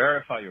 so you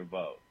verify your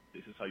vote.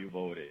 This is how you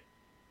voted,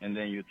 and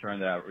then you turn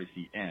that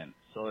receipt in.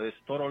 So it's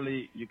a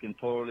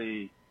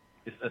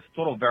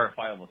total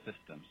verifiable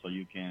system. So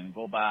you can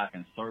go back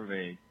and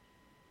survey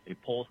a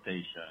poll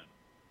station.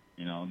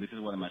 You know, this is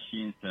what the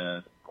machine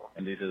says,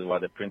 and this is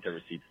what the printed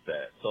receipt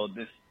says. So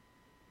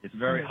it's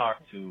very hard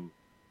to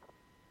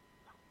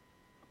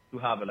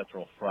have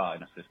electoral fraud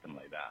in a system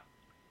like that.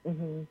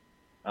 Mm-hmm.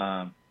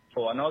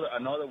 So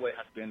another way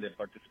has been the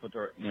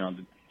participatory. You know,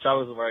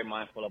 Chavez was very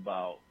mindful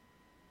about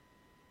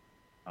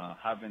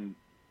having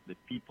the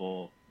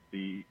people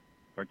be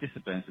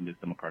participants in this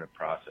democratic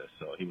process.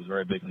 So he was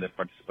very big on the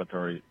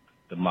participatory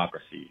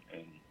democracy,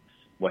 and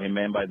what he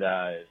meant by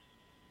that is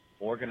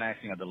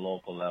organizing at the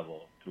local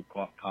level through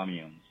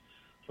communes.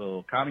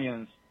 So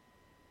communes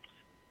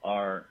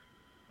are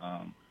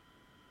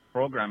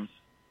programs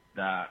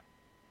that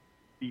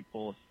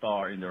people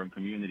start in their own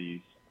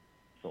communities.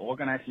 So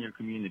organizing your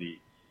community,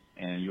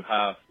 and you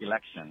have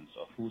elections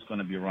of who's going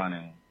to be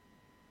running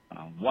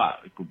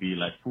what. It could be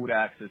like food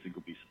access, it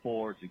could be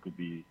sports, it could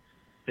be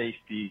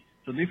safety.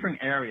 So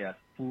different areas,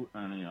 food,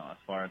 as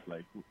far as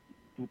like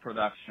food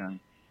production.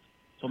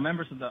 So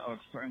members of a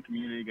certain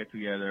community get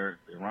together,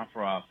 they run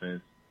for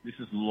office. This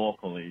is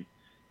locally,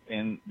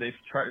 and they've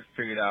tried to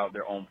figure out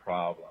their own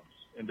problems.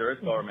 And there is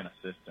government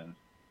assistance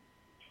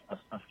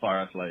as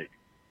far as like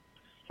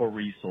for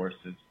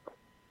resources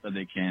that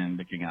they can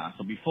ask.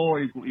 So before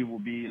it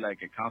would be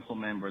like a council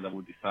member that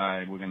would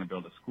decide we're going to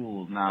build a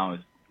school. Now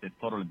it's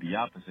totally the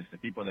opposite. It's the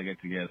people that get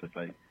together. It's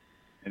like,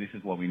 and this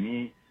is what we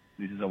need.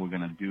 This is how we're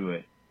going to do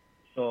it.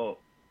 So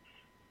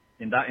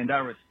in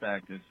that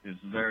respect,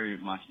 it's very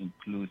much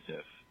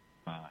inclusive,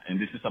 and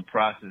this is a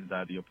process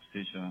that the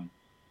opposition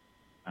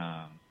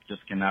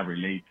just cannot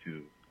relate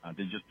to.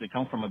 They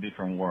come from a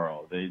different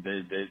world. They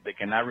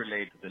cannot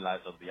relate to the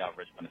lives of the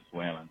average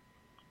Venezuelan,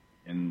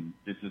 and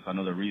this is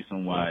another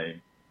reason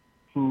why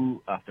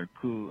coup after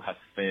coup has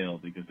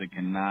failed, because they're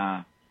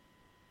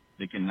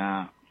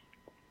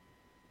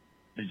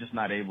just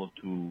not able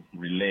to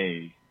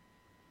relay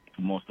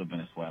to most of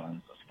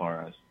Venezuelans as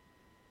far as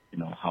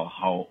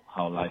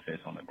how life is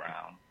on the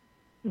ground.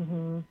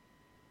 Mm-hmm.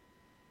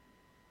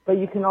 But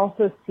you can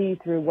also see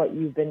through what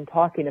you've been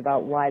talking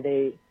about why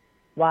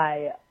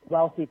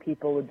wealthy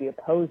people would be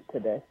opposed to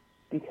this,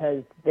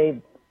 because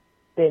they've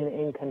been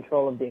in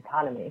control of the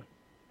economy,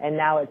 and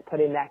now it's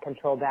putting that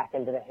control back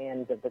into the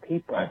hands of the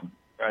people. Right.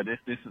 This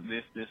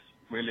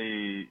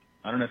really,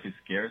 I don't know if it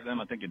scares them.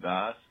 I think it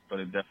does,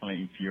 but it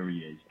definitely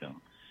infuriates them.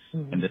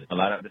 Mm-hmm. And there's a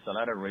lot of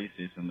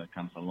racism that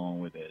comes along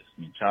with this.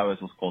 I mean,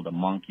 Chavez was called a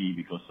monkey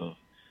because of,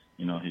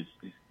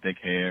 his thick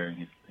hair and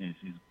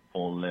his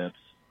full lips.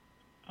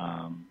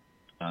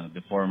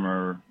 The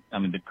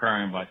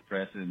current vice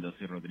president,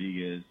 Delcy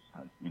Rodriguez,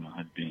 has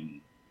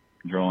been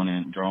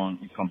drawn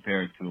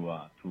compared to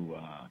a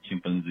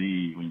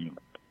chimpanzee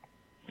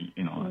in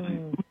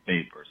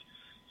newspapers.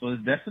 So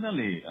it's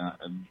definitely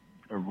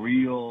a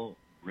real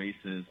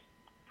racist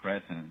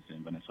presence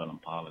in Venezuelan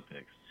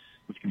politics,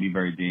 which can be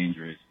very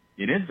dangerous.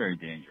 It is very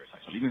dangerous,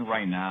 actually, even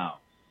right now.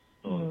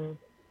 So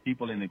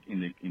people in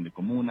the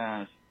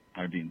comunas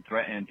are being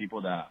threatened.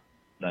 People that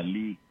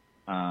lead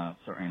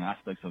certain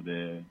aspects of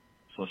the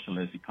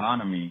socialist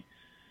economy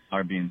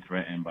are being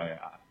threatened by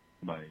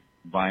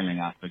violent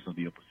aspects of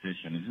the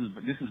opposition.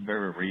 This is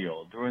very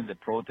real. During the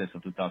protests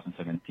of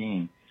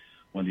 2017,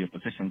 when the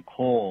opposition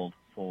called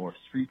for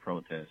street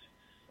protests,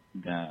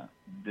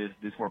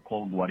 these were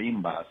called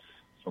guarimbas,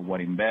 so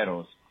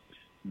guarimberos.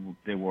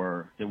 They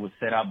would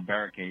set up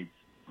barricades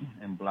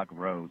and block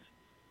roads,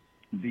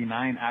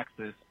 denying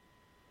access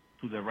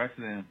to the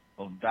residents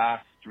of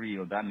that street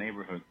or that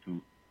neighborhood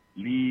to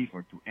leave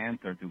or to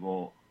enter to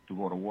go to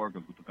work or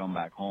to come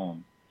back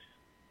home.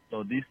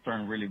 So this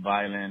turned really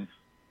violent.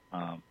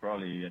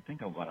 Probably, I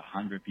think about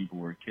 100 people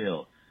were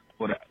killed.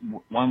 But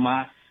one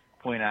must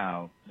point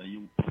out that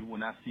you will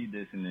not see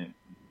this in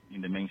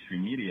the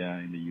mainstream media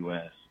in the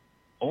U.S.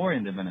 or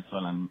in the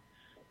Venezuelan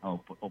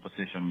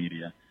opposition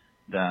media,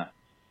 that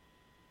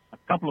a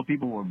couple of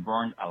people were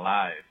burned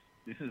alive.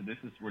 This is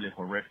really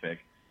horrific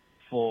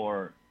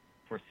for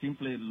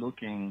simply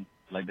looking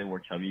like they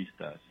were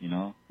Chavistas, They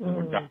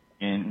were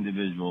dark-skinned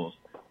individuals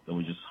that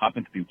would just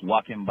happen to be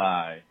walking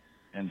by,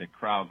 and the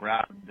crowd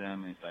grabbed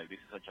them and it's like, this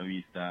is a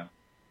Chavista.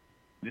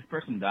 This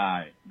person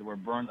died. They were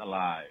burned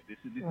alive. This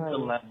is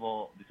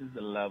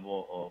the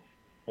level of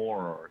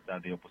horror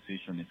that the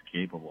opposition is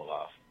capable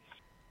of.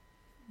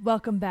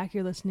 Welcome back.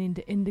 You're listening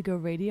to Indigo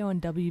Radio on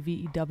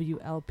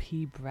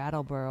WVEWLP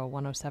Brattleboro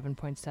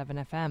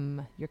 107.7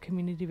 FM, your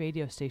community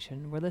radio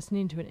station. We're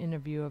listening to an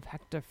interview of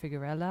Hector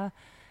Figuerella,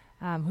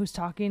 who's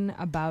talking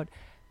about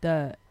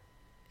the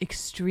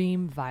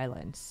extreme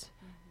violence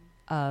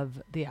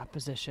of the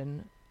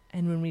opposition.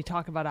 And when we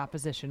talk about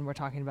opposition, we're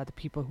talking about the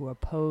people who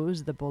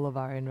oppose the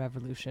Bolivarian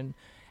Revolution.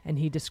 And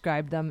he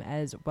described them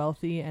as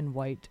wealthy and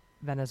white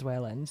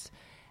Venezuelans.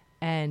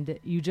 And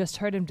you just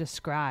heard him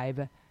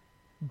describe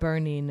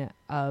burning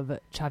of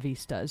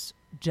Chavistas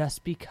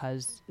just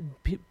because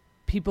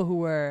people who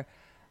were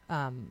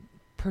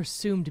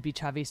presumed to be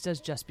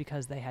Chavistas just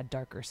because they had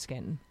darker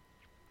skin.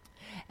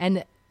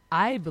 And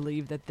I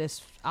believe that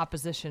this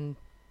opposition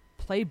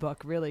playbook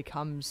really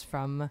comes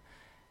from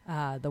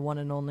the one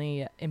and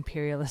only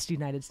imperialist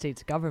United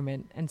States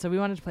government. And so we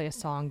wanted to play a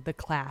song, The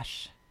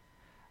Clash,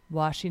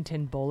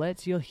 Washington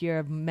Bullets. You'll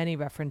hear many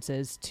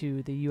references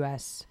to the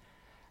U.S.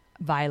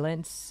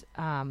 violence,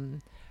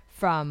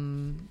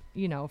 from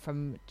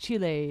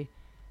Chile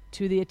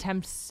to the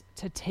attempts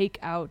to take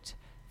out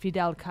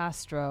Fidel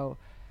Castro,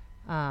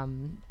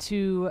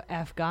 to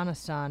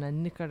Afghanistan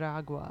and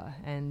Nicaragua,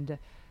 and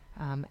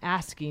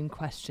asking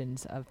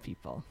questions of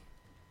people.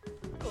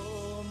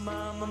 Oh,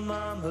 mama,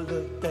 mama,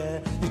 look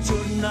there. Your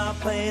children are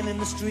playing in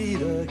the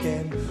street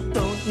again.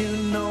 Don't you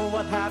know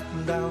what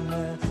happened down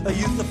there? A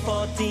youth of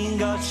 14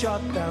 got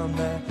shot down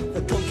there.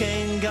 The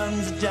cocaine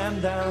guns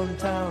jammed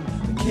downtown.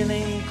 The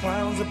killing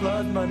clowns, the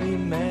blood money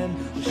men,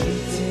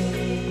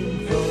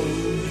 shooting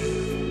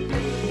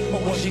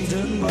those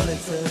Washington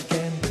bullets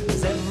again.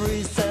 As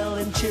every cell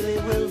in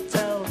Chile will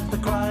tell the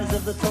cries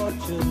of the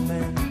tortured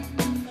men.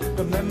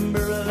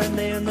 Remember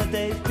Allende in the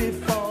days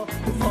before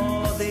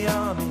the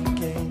army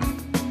came.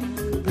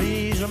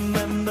 Please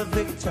remember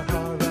Victor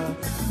Jara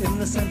in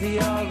the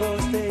Santiago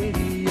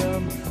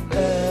Stadium.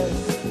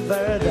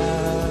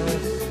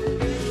 Paradise,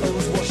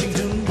 those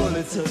Washington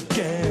bullets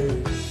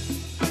again.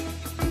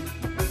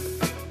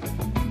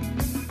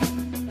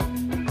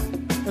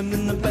 And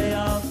in the Bay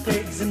of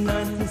Pigs in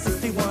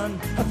 1961,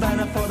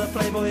 Havana for the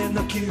Playboy and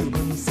the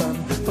Cuban sun.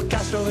 For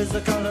Castro is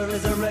the color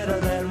is a redder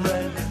than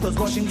red. Those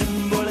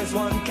Washington bullets,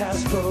 one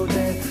Castro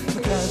dead.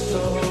 For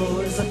Castro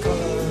is the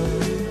color.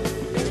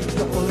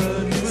 Couple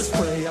new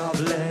spray of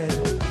lead.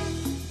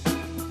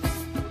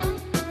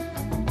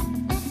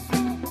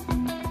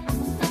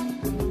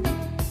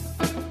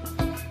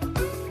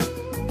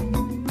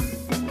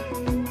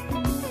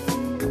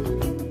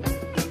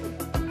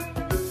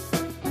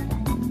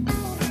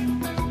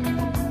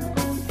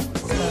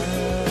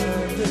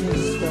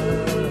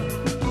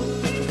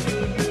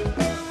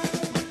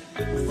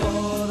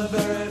 For the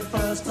very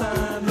first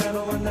time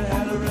ever, when they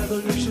had a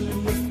revolution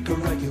in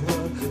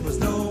Nicaragua, there was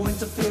no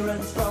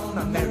interference from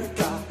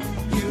America.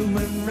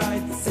 Human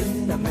rights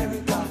in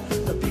America.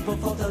 The people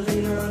fought the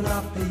leader and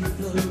up he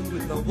flew.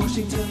 With the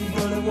Washington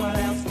bullet, what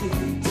else did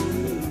he do?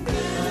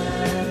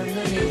 And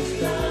then he's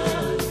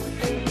done.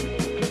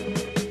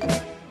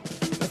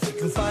 If you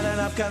can find an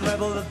Afghan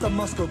rebel that the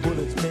Moscow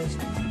bullets missed,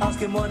 ask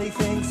him what he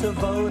thinks of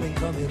voting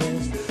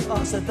communist.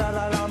 Ask the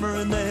Dalai Lama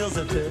in the hills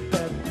of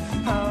Tibet.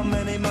 How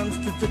many months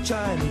did the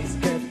Chinese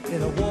get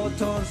in a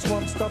war-torn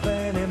swamp? Stop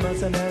any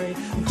mercenary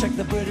and check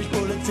the British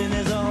bullets in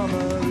his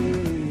armory.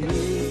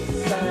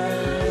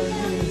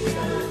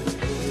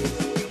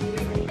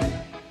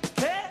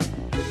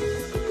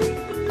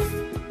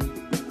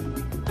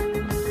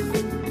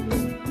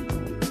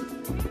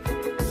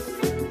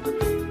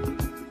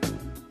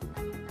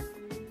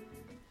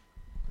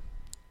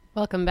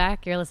 Welcome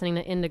back. You're listening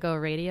to Indigo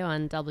Radio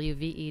on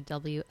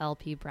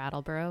WVEWLP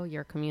Brattleboro,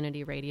 your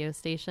community radio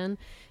station.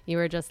 You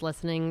were just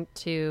listening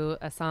to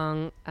a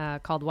song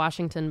called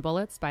Washington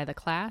Bullets by The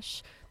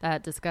Clash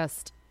that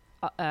discussed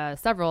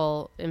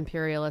several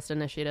imperialist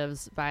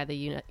initiatives by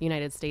the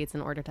United States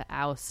in order to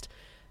oust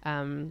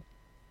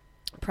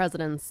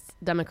presidents,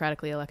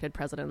 democratically elected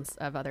presidents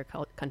of other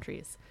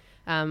countries.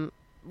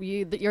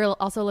 You're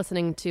also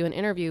listening to an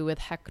interview with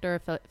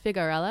Hector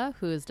Figuerella,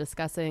 who is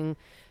discussing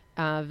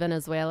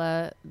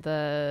Venezuela,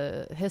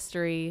 the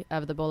history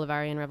of the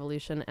Bolivarian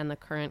Revolution, and the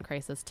current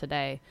crisis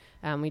today.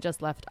 We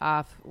just left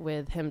off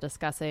with him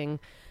discussing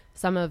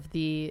some of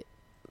the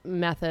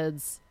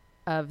methods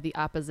of the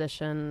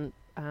opposition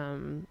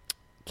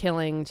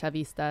killing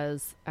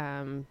Chavistas,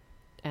 and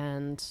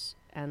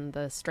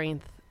the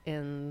strength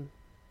in.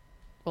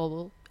 Well,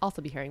 we'll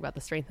also be hearing about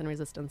the strength and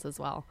resistance as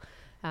well.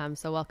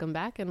 So welcome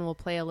back, and we'll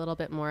play a little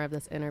bit more of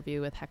this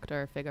interview with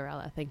Hector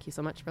Figuerella. Thank you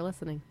so much for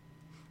listening.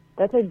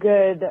 That's a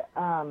good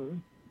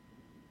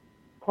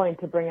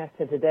point to bring us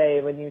to today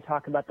when you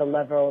talk about the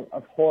level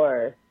of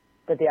horror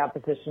that the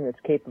opposition is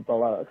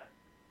capable of.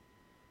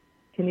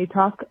 Can you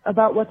talk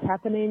about what's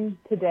happening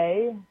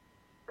today,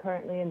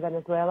 currently in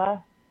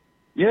Venezuela?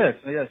 Yes.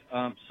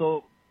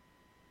 So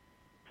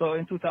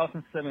in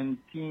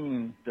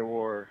 2017, there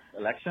were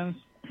elections,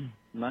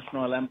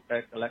 national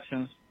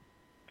elections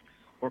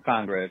for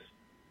Congress,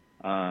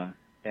 and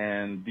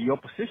the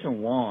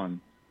opposition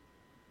won.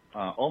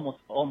 Almost,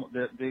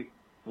 they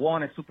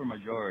won a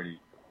supermajority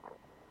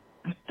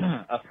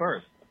at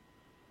first,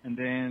 and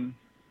then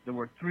there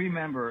were three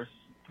winners,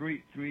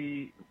 three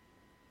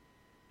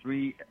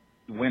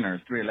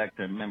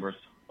elected members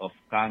of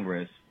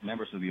Congress,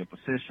 members of the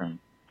opposition,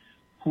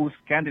 whose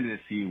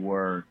candidacy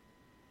were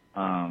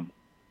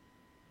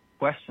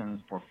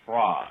questions for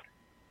fraud.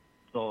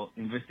 So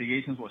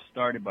investigations were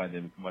started by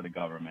the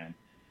government.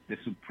 The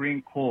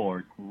Supreme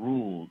Court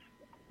ruled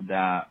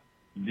that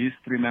these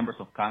three members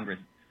of Congress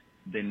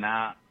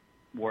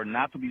were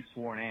not to be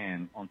sworn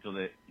in until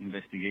the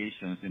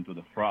investigations into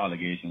the fraud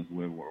allegations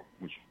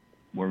which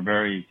were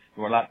there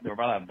were a lot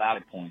of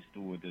valid points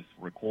too, with this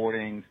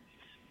recordings,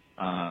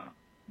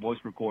 voice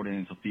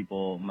recordings of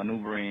people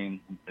maneuvering.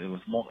 It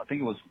was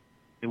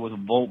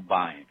vote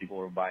buying. People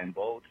were buying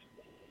votes.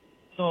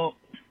 So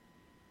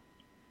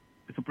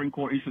the Supreme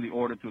Court issued the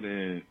order to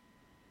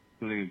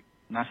the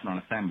National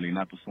Assembly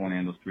not to swear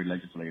in those three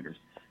legislators.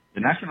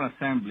 The National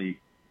Assembly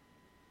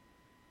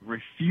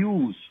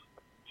refused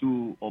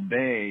to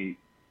obey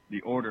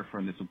the order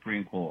from the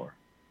Supreme Court,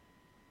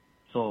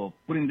 so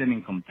putting them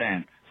in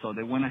contempt. So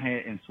they went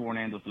ahead and sworn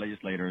in those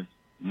legislators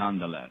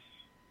nonetheless,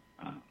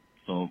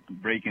 so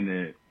breaking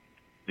the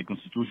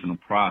constitutional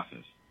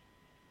process.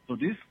 So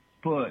this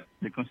put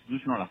the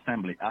Constitutional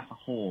Assembly as a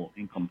whole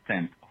in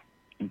contempt.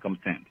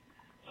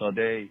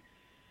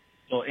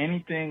 So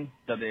anything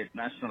that the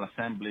National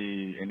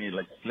Assembly, any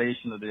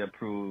legislation that they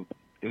approved,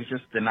 it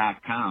just did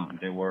not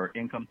count. They were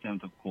in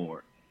contempt of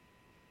court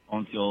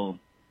until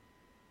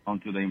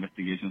the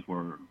investigations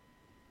were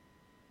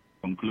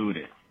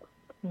concluded.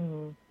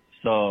 Mm-hmm.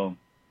 So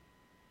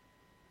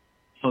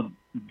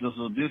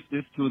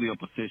this threw the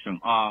opposition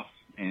off,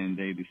 and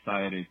they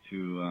decided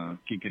to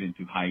kick it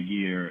into high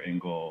gear and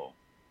go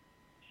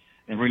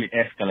and really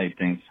escalate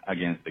things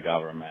against the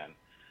government.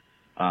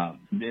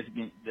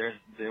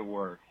 There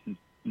were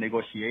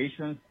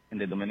negotiations in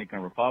the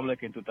Dominican Republic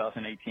in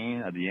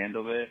 2018. At the end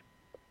of it,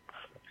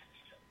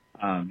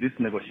 these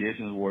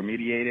negotiations were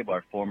mediated by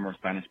former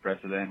Spanish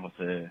President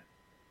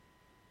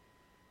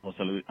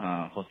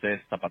José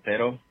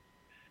Zapatero,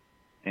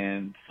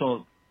 and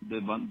so the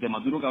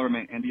Maduro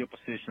government and the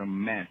opposition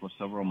met for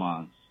several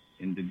months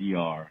in the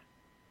DR,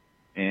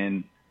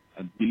 and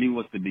I believe it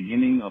was the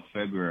beginning of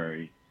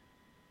February.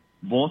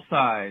 Both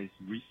sides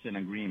reached an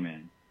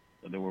agreement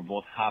that they were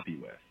both happy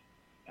with.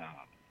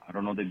 I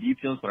don't know the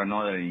details, but I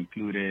know that it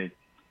included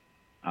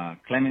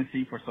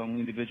clemency for some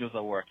individuals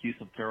that were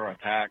accused of terror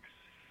attacks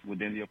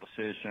within the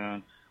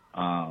opposition,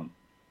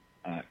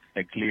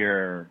 a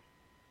clear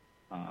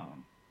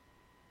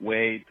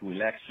way to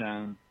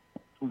election.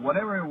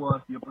 Whatever it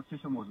was, the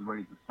opposition was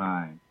ready to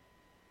sign.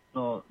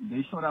 So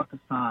they showed up to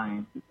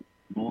sign,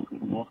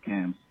 both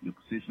camps, the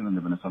opposition and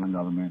the Venezuelan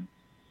government,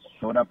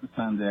 showed up to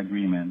sign the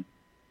agreement.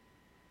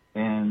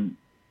 And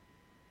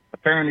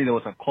apparently there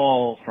was a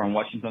call from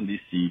Washington,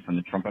 D.C., from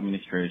the Trump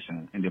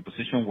administration, and the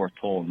opposition were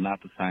told not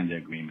to sign the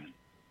agreement.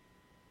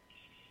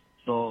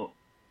 So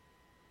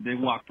they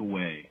walked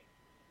away.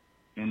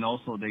 And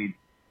also the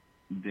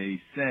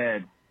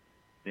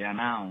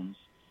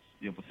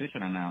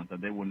opposition announced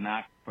that they would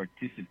not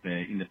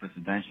participate in the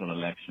presidential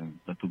elections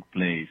that took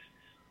place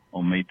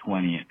on May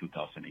 20th,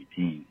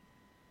 2018.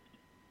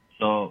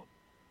 So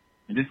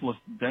this was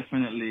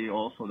definitely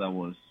also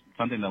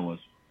something that was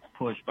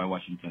pushed by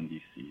Washington,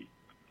 D.C.,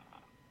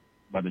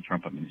 by the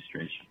Trump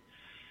administration.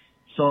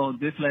 So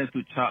this led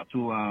to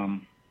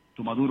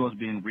Maduro's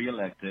being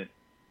reelected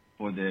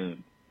for the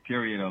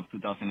period of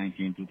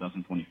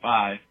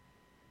 2019-2025,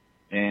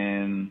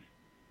 and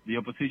the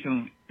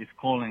opposition is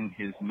calling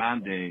his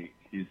mandate,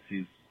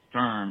 his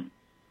term,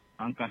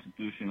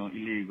 unconstitutional,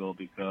 illegal,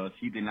 because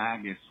he did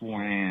not get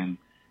sworn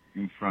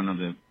in front of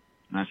the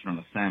National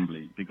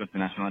Assembly, because the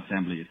National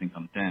Assembly is in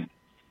contempt.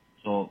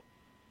 So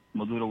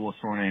Maduro was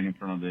sworn in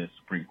front of the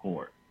Supreme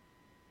Court.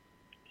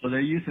 So they're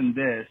using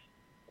this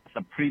as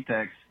a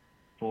pretext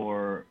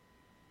for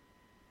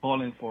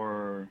calling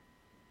for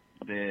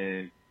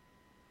the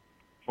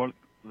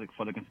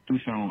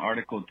Constitutional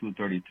Article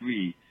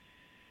 233,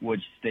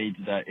 which states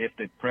that if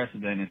the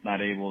president is not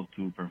able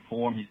to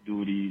perform his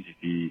duties, if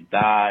he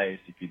dies,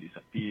 if he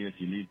disappears,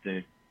 he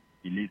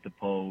leaves the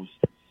post,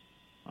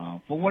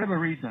 for whatever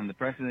reason, the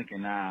president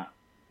cannot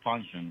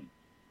function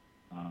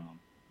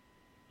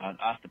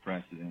as the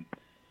president,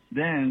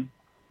 then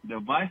the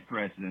vice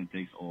president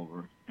takes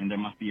over, and there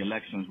must be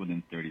elections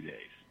within 30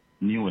 days,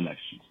 new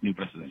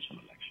presidential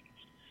elections.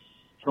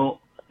 So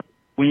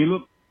when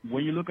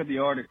you look at the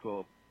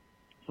article,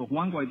 so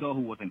Juan Guaido,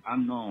 who was an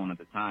unknown at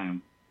the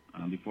time,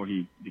 before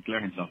he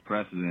declared himself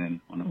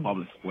president on a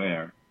public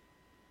square,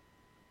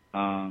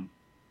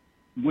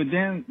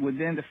 within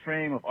the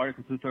frame of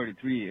Article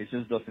 233, it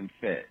just doesn't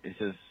fit.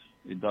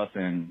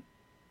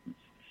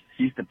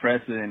 He's the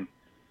president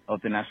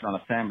of the National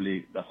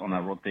Assembly that's on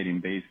a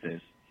rotating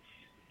basis.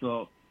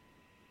 So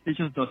it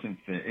just doesn't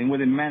fit. And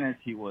within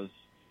minutes,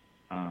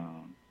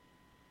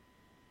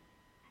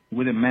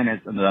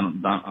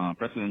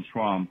 President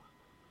Trump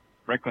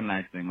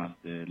recognized him as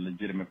the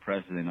legitimate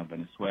president of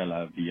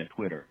Venezuela via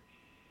Twitter.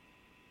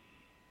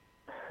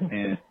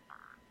 And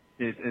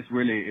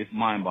it's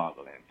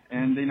mind-boggling.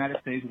 And the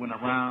United States went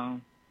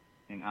around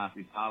and as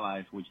his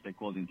allies, which they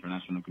call the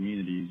international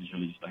community, is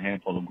usually just a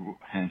handful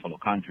of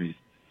countries.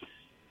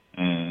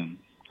 And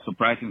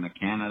surprising that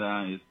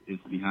Canada is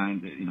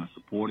behind,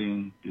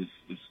 supporting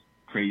this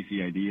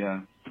crazy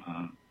idea,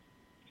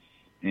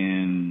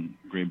 in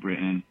Great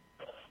Britain.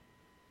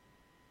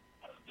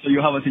 So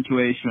you have a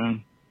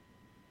situation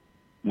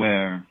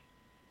where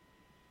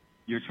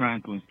you're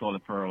trying to install a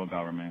parallel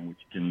government, which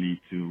can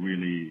lead to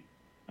really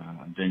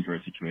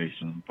dangerous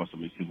situation,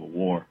 possibly civil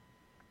war.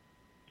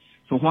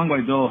 So Juan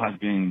Guaido has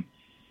been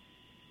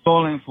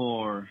calling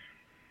for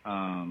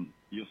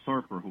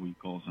usurper, who he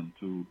calls him,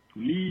 to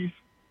leave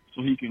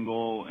so he can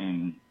go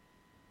and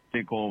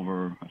take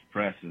over as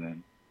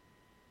president.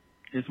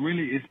 It's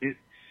really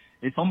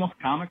it's almost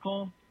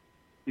comical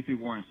if it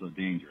weren't so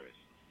dangerous.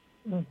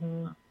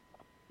 Mm-hmm.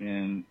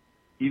 And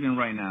even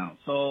right now,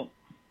 so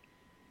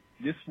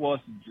this was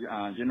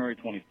January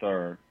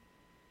 23rd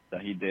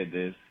that he did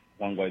this,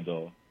 Juan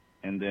Guaido,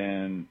 and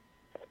then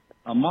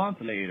a month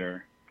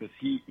later, because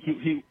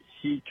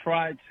he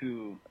tried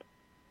to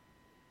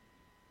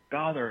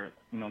garner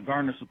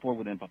support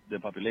within the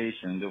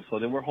population. So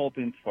they were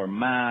hoping for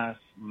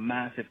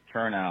massive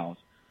turnouts,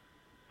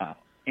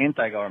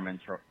 anti-government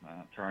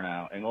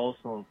turnout, and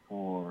also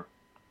for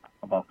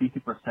about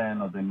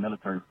 50% of the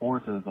military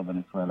forces of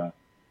Venezuela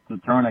to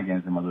turn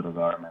against the Maduro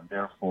government.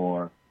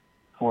 Therefore,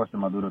 forcing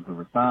Maduro to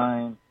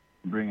resign,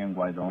 bringing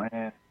Guaido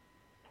in,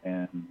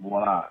 and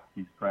voila,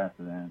 he's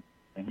president.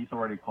 And he's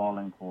already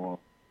calling for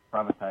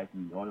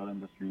privatizing the oil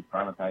industry,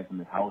 privatizing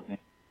the housing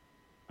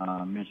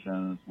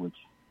missions, which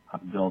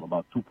have built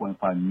about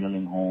 2.5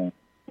 million homes,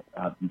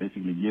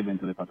 basically given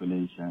to the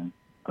population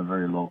at a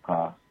very low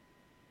cost.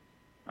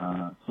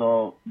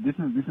 So this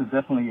is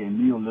definitely a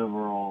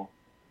neoliberal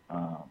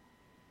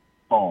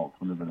fault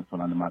from the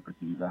Venezuelan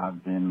democracy that has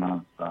been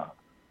nonstop,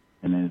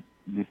 and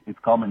it's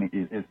coming.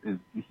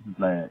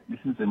 This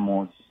is the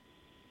most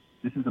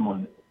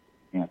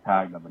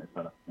attack that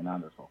Venezuela has been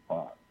under so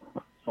far.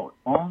 So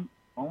on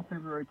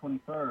February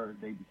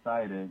 23rd, they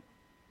decided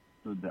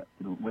with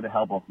the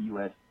help of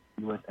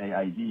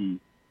USAID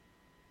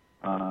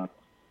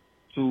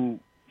to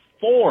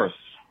force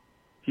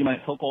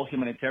so-called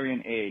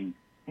humanitarian aid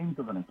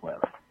into Venezuela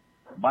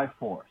by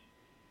force.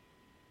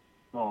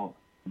 So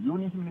you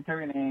need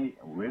humanitarian aid,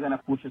 we're going to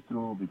push it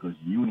through because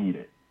you need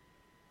it.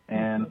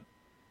 And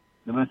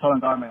the Venezuelan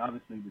government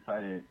obviously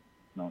decided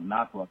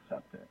not to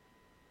accept it.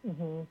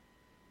 Mm-hmm.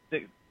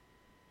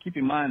 Keep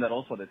in mind that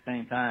also at the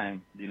same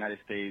time, the United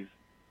States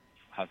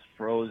has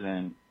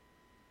frozen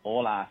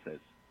all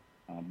assets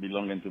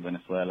belonging to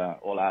Venezuela,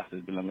 all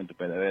assets belonging to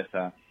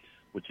PDVSA,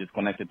 which is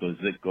connected to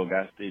Citgo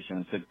gas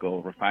station,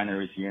 Citgo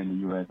refineries here in the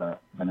U.S. are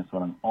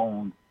Venezuelan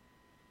owned.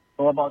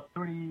 So about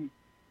 $30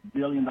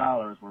 billion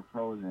were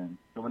frozen.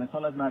 So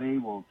Venezuela is not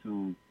able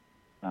to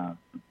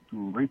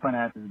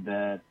refinance its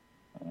debt.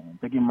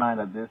 Take in mind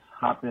that this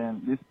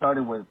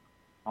started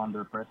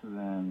under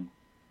President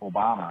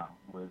Obama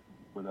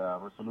with a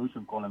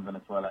resolution calling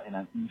Venezuela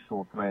an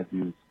unusual threat to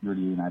the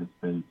security of the United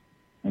States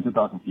in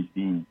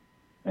 2015.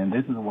 And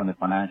this is when the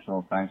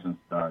financial sanctions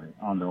started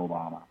under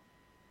Obama.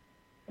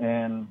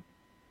 And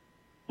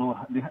so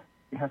it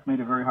has made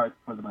it very hard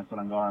for the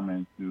Venezuelan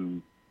government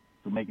to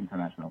make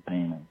international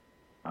payments.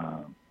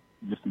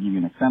 Just to give you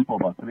an example,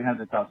 about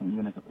 300,000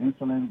 units of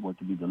insulin were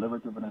to be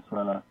delivered to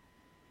Venezuela.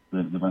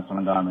 The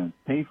Venezuelan government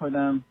paid for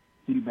them.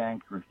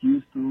 Citibank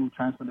refused to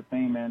transfer the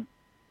payment,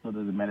 so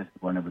that the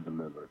medicines were never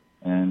delivered.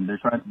 And they're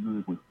trying to do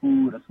this with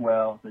food as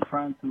well. They're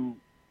trying to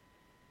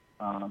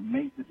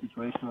make the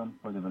situation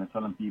for the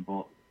Venezuelan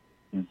people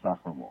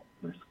insufferable.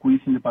 They're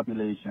squeezing the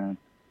population.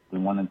 They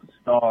want them to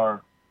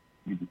starve,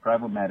 be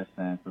deprived of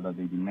medicine, so that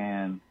they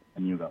demand a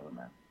new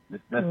government.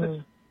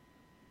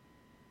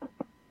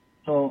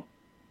 So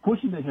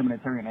pushing the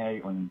humanitarian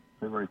aid on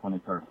February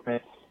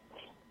 23rd,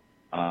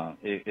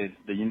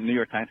 the New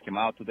York Times came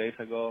out 2 days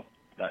ago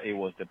that it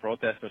was the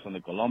protesters on the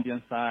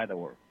Colombian side that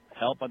were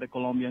helped by the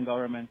Colombian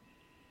government.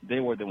 They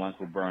were the ones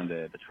who burned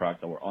the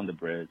trucks that were on the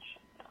bridge,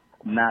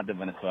 not the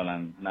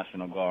Venezuelan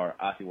National Guard,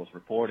 as it was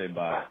reported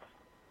by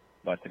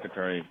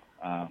Secretary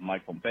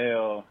Mike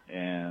Pompeo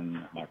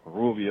and Marco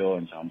Rubio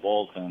and John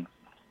Bolton.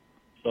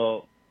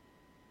 So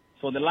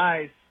the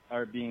lies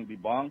are being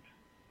debunked.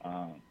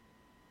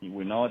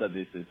 We know that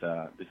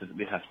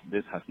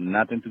this has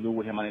nothing to do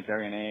with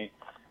humanitarian aid,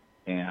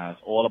 and it has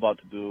all about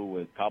to do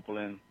with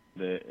toppling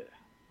the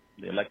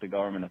elected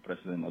government of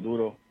President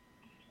Maduro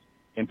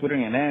and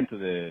putting an end to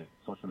the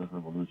socialist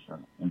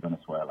revolution in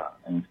Venezuela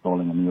and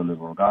installing a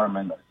neoliberal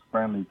government that is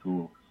friendly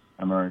to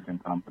American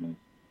companies.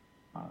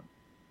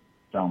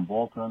 John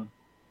Bolton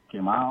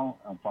came out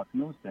on Fox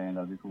News saying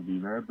that this will be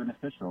very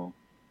beneficial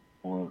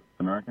for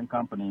American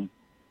companies,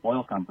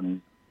 oil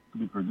companies, to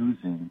be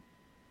producing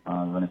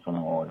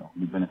Venezuelan oil,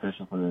 be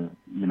beneficial for the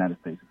United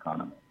States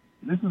economy.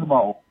 This is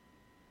about,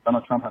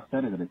 Donald Trump has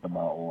said it, that it's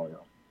about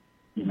oil.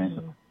 He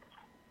mentioned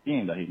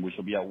that we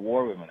should be at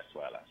war with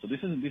Venezuela. So this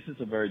is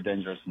a very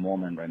dangerous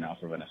moment right now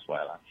for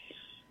Venezuela.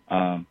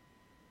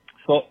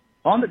 So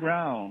on the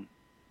ground,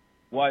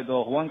 Juan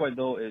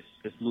Guaido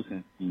is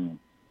losing steam.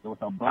 was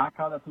a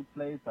blackout that took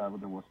place. There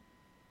was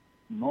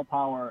no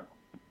power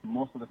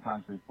most of the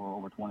country for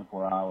over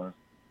 24 hours.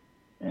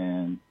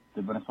 And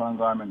the Venezuelan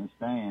government is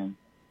saying,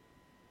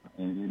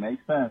 and it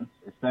makes sense,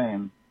 it's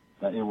saying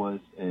that it was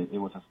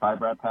a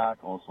cyber attack,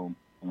 also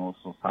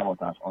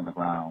sabotage on the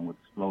ground with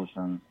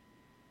explosions,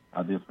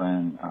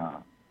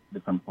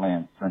 different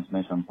plants,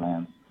 transmission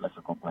plants,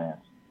 electrical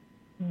plants.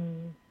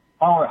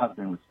 Power has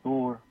been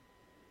restored.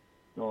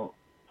 So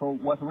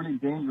what's really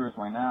dangerous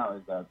right now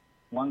is that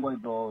Juan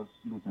Guaido's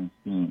losing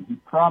steam. He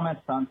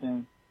promised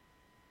something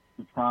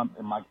to Trump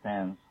and Mike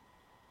Pence,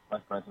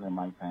 Vice President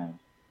Mike Pence,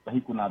 that he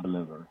could not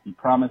deliver. He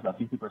promised that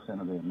 50%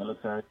 of the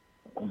military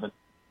will be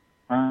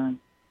returned,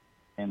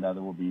 and that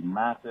there will be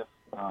massive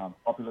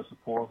popular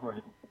support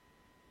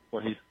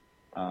for his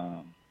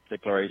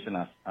declaration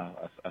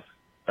as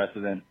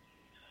president.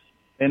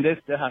 And this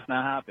has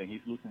not happened.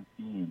 He's losing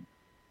steam.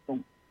 So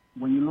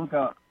when you look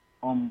at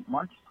on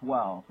March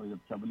 12th, which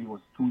I believe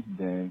was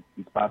Tuesday,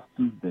 this past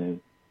Tuesday,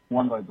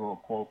 Juan Guaido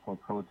called for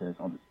protests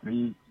on the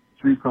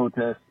street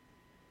protests.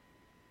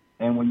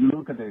 And when you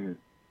look at the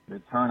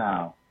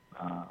turnout,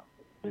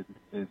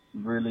 it's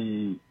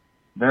really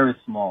very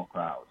small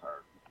crowds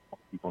of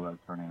people that are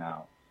turning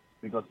out.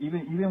 Because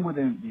even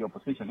within the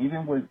opposition,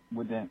 even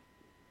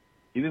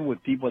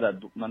with people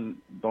that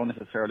don't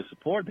necessarily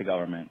support the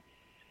government,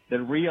 they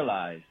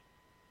realize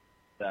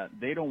that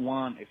they don't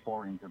want a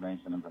foreign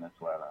intervention in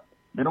Venezuela.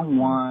 They don't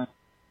want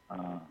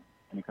an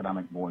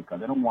economic boycott.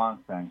 They don't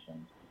want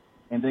sanctions.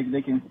 And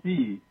they can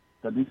see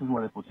that this is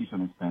what the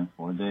opposition stands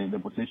for. The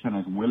opposition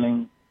is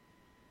willing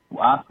to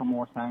ask for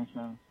more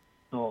sanctions.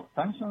 So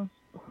sanctions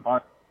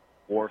are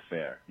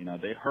warfare.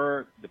 They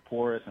hurt the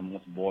poorest and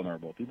most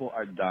vulnerable. People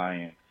are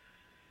dying.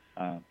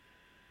 I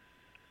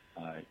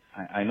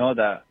know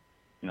that,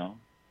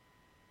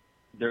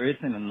 there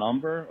isn't the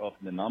number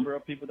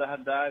of people that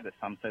have died.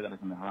 Some say that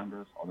it's in the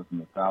hundreds, others in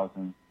the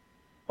thousands.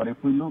 But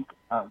if we look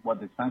at what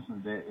the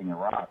sanctions did in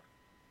Iraq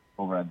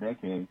over a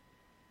decade,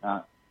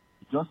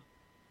 just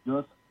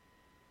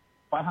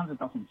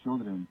 500,000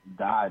 children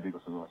died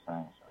because of those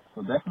sanctions.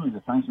 So definitely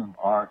the sanctions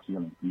are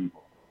killing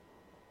people.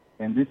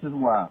 And this is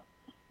what,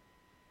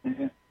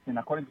 and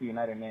according to the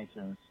United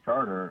Nations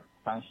Charter,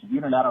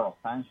 unilateral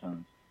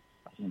sanctions,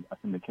 as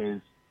in the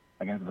case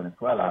against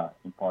Venezuela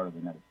in part of the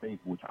United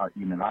States, which are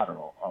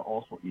unilateral, are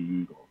also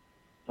illegal.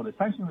 So the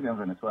sanctions against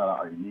Venezuela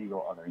are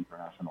illegal under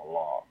international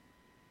law.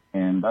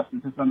 And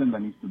this is something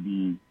that needs to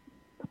be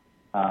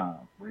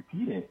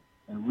repeated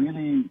and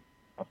really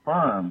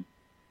affirmed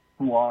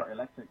to our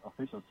elected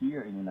officials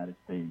here in the United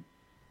States.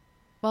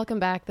 Welcome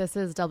back. This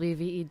is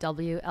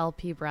WVEW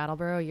LP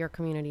Brattleboro, your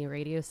community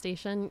radio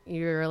station.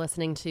 You're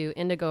listening to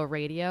Indigo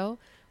Radio.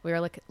 We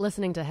are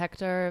listening to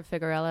Hector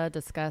Figuerella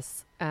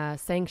discuss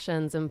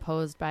sanctions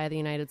imposed by the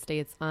United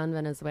States on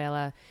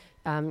Venezuela.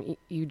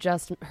 You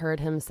just heard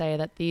him say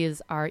that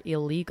these are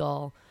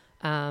illegal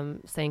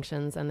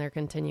sanctions and they're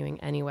continuing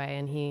anyway,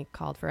 and he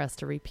called for us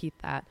to repeat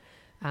that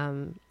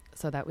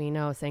so that we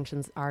know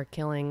sanctions are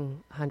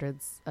killing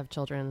hundreds of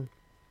children.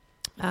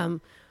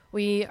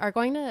 We are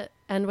going to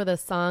end with a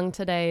song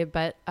today,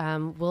 but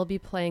we'll be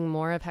playing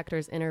more of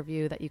Hector's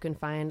interview that you can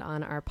find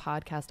on our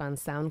podcast on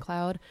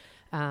SoundCloud.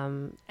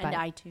 And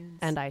iTunes.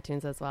 And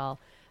iTunes as well.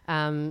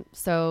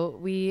 So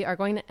we are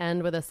going to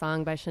end with a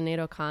song by Sinead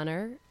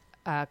O'Connor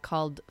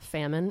called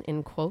Famine,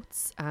 in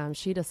quotes.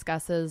 She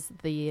discusses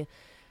the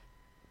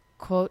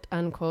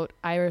quote-unquote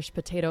Irish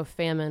potato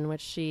famine,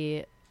 which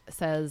she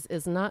says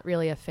is not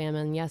really a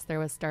famine. Yes, there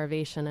was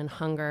starvation and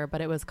hunger,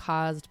 but it was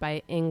caused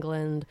by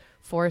England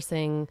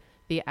forcing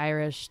the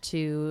Irish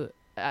to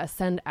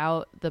send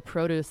out the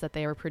produce that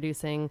they were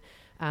producing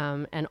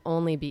and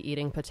only be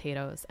eating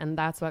potatoes. And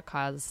that's what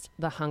caused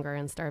the hunger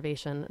and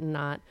starvation,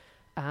 not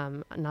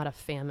a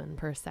famine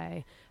per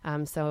se.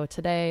 So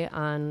today,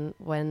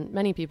 when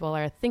many people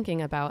are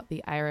thinking about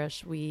the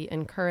Irish, we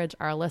encourage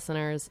our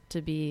listeners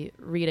to be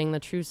reading the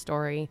true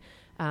story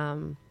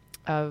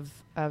of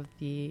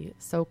the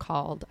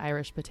so-called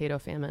Irish potato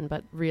famine,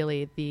 but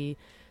really the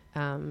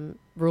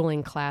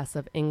ruling class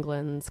of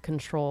England's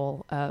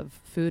control of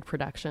food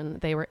production.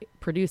 They were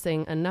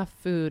producing enough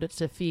food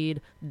to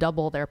feed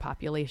double their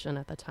population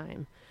at the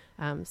time.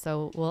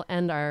 So we'll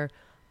end our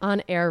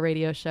on-air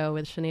radio show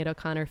with Sinead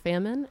O'Connor,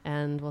 Famine,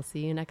 and we'll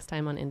see you next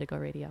time on Indigo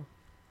Radio.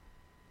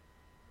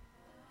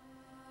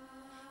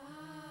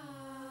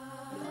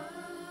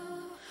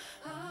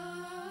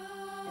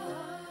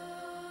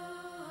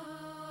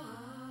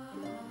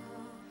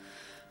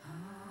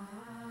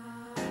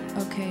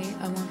 Okay,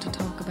 I want to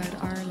talk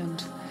about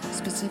Ireland.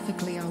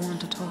 Specifically, I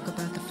want to talk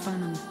about the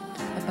famine,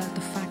 about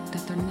the fact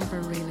that there never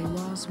really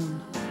was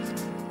one.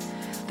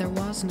 There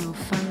was no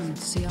famine.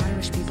 See,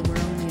 Irish people were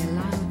only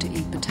allowed to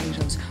eat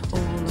potatoes. All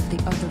of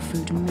the other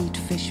food, meat,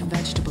 fish,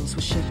 vegetables,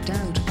 was shipped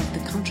out of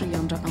the country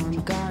under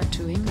armed guard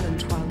to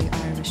England while the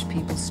Irish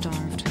people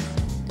starved.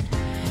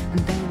 And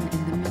then,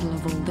 in the middle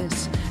of all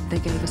this, they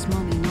gave us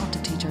money not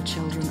to teach our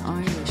children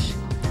Irish.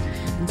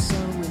 And so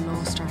we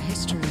lost our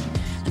history.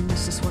 And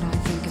this is what I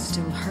think is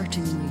still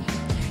hurting me.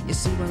 You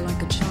see, we're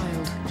like a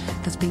child.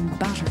 that's been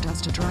battered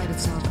as to drive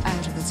itself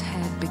out of its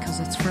head because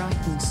it's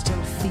frightened,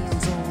 still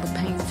feels all the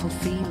painful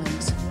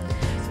feelings.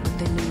 But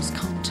they lose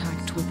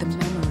contact with the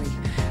memory,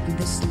 and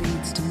this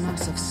leads to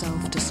massive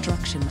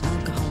self-destruction,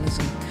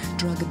 alcoholism,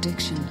 drug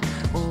addiction,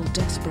 all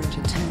desperate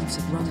attempts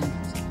at running.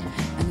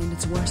 And in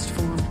its worst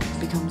form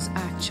becomes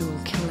actual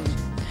killing.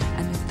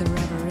 And if there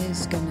ever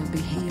is gonna be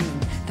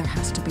healing, there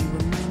has to be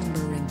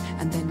remembering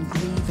and then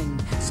grieving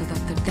so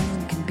that there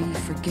then can be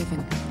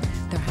forgiving.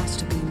 There has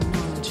to be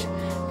knowledge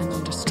and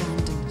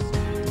understanding.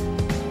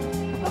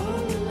 All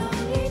the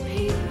lonely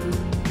people,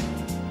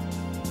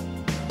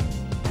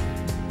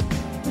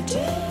 where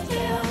did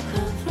they all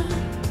come from?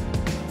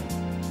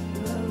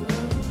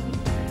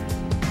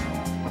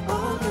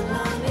 All the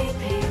lonely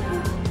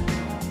people,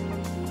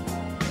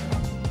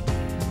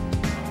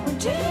 where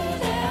did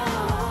they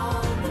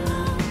all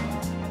belong?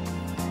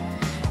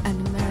 An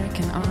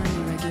American Army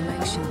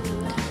regulation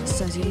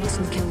says you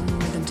mustn't kill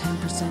more than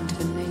 10% of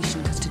a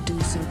nation because to do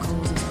so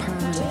causes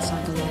permanent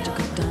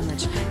psychological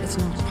damage. It's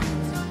not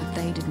permanent, but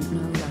they didn't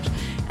know that.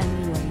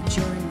 Anyway,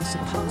 during the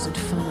supposed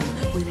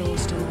famine, we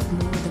lost a lot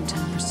more than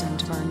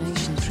 10% of our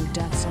nation through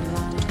deaths on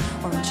land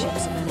or on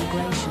ships of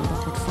emigration.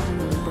 But what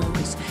finally broke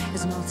us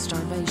is not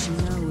starvation,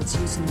 no, it's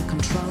using the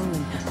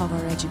controlling of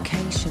our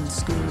education.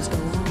 Schools go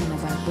on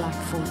about Black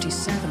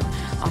 47,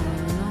 on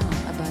and on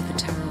about the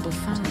terrible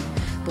famine.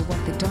 But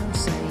what they don't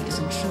say is,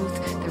 in truth,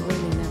 there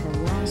really never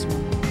was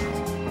one.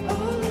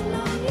 All the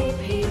lonely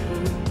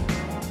people,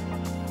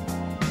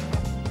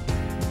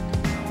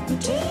 where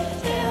did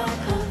they all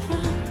come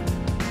from?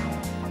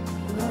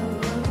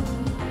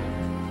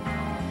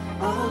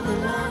 All the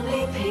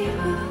lonely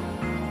people,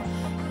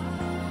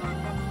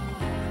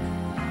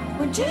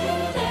 where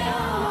did they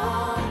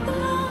all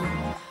belong?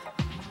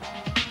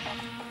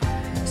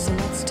 So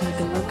let's take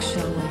a look,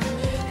 shall we?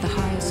 The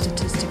highest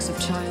statistics of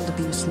child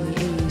abuse in the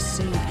AEC,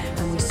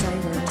 and we say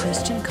we're a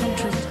Christian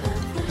country,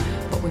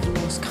 but we've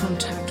lost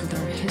contact with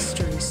our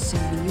history. See,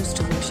 we used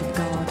to worship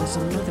God as a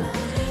mother.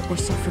 We're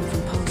suffering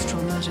from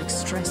post-traumatic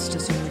stress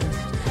disorder.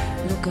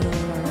 Look at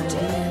all our old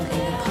men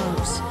in the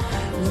pubs.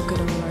 Look at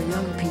all our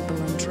young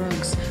people on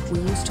drugs. We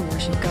used to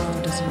worship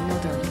God as a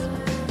mother.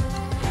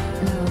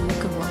 Now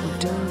look at what we're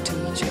doing to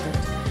each other.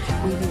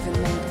 We've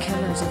even made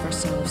killers of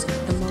ourselves,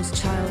 the most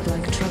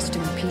childlike,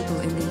 trusting people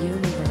in the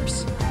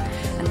universe.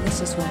 And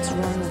this is what's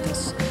wrong with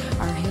us.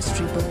 Our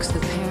history books, the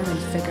parent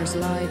figures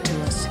lied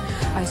to us.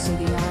 I see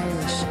the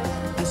Irish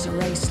as a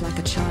race like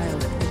a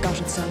child that got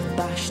itself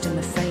bashed in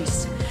the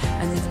face.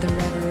 And if there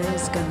ever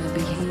is gonna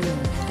be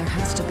healing, there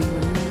has to be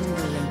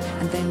remembering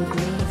and then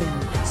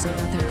grieving so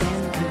that there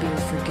then can be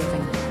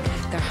forgiving.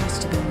 There has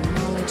to be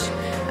knowledge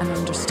and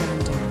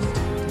understanding.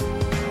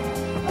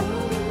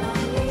 All the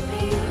lonely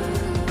people,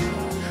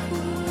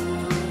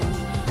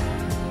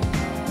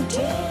 where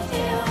did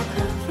they all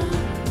come from?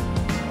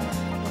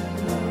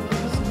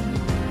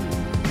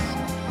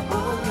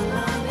 All the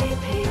lonely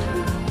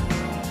people,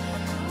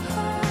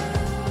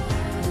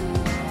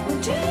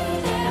 where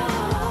did they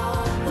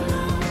all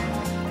belong?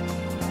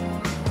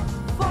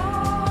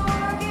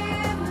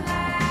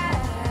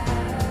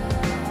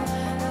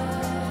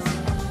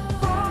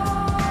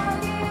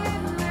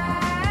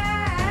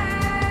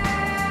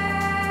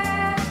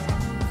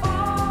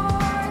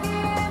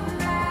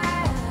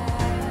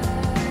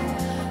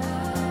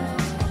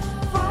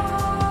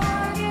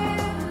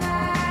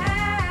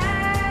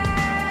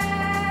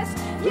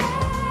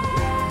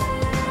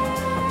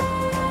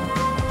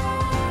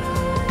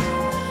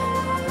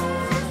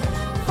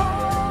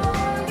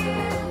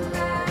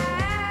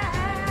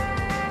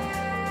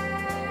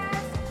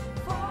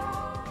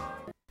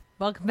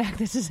 Welcome back.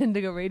 This is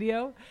Indigo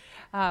Radio.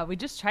 We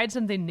just tried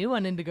something new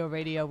on Indigo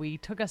Radio. We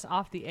took us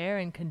off the air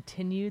and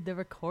continued the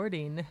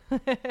recording.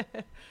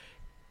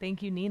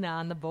 Thank you, Nina,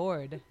 on the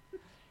board.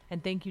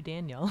 And thank you,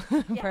 Daniel,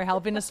 for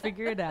helping us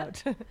figure it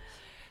out.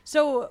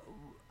 So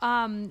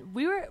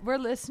we're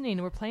listening.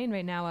 We're playing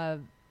right now a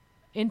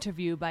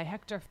interview by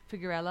Hector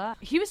Figueroa.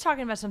 He was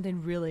talking about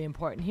something really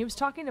important. He was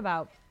talking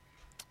about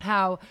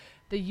how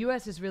the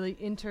U.S. is really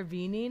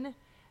intervening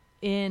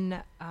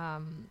in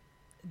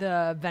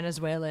the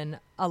Venezuelan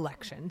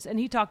elections. And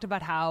he talked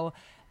about how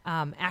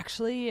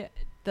actually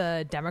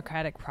the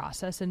democratic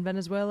process in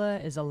Venezuela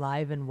is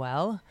alive and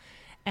well.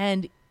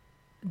 And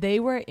they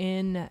were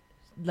in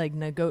like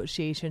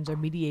negotiations or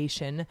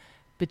mediation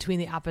between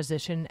the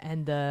opposition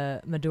and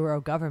the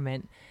Maduro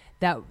government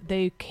that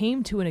they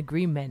came to an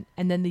agreement,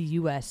 and then the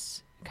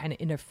U.S. kind of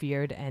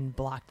interfered and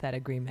blocked that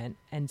agreement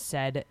and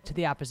said to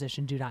the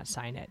opposition, do not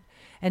sign it.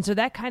 And so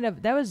that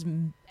was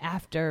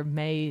after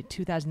May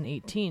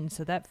 2018.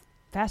 So that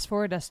fast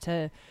forward us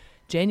to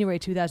January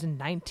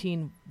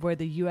 2019, where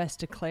the U.S.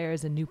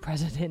 declares a new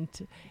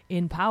president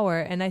in power.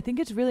 And I think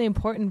it's really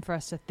important for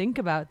us to think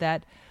about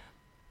that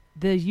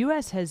the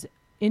U.S. has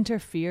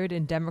interfered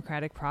in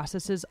democratic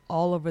processes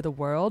all over the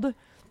world.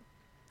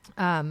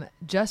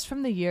 Just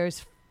from the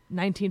years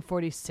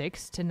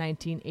 1946 to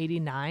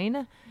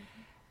 1989,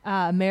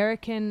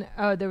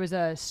 there was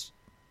a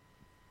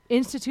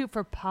Institute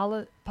for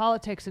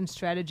Politics and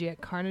Strategy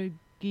at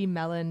Carnegie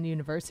Mellon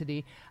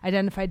University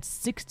identified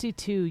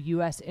 62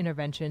 U.S.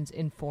 interventions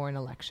in foreign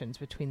elections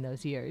between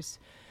those years.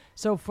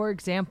 So, for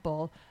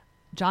example,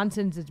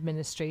 Johnson's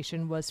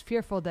administration was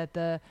fearful that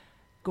the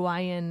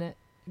Guyana,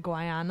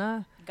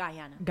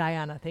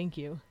 thank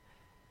you,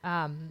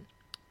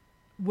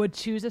 would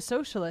choose a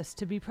socialist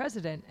to be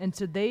president. And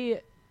so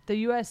the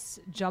U.S.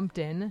 jumped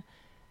in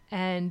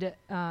and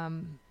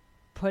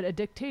put a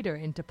dictator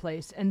into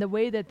place. And the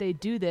way that they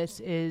do this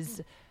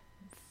is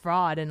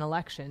fraud in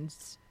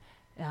elections.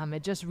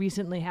 It just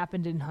recently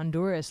happened in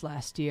Honduras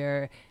last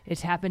year.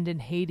 It's happened in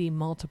Haiti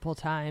multiple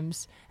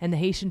times. And the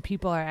Haitian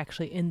people are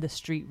actually in the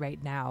street right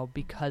now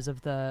because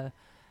of the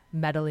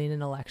meddling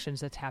in elections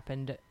that's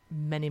happened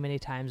many, many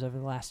times over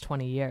the last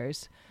 20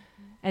 years.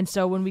 And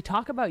so when we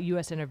talk about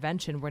U.S.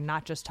 intervention, we're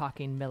not just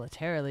talking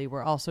militarily.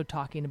 We're also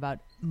talking about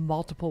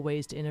multiple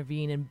ways to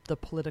intervene in the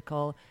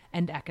political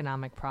and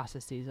economic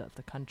processes of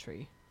the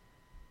country.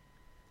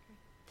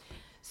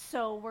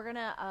 So we're going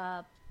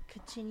to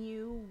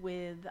continue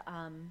with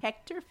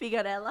Hector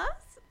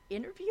Figuerella's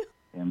interview.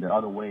 And there are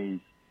other ways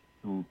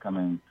to come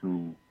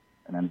into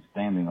an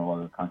understanding of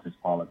other countries'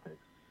 politics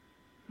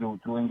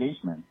through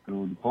engagement,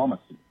 through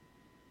diplomacy.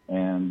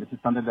 And this is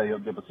something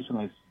that the opposition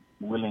is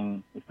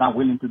not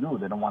willing to do.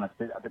 They don't want to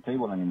sit at the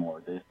table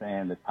anymore. They're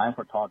saying the time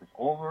for talk is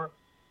over.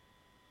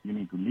 You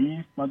need to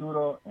leave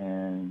Maduro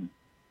and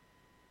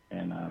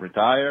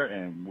retire,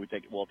 and we'll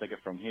take it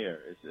from here.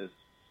 It's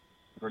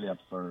really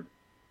absurd.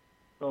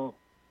 So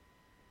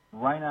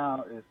right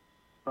now is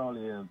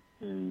probably a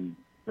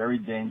very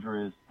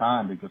dangerous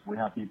time because we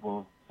have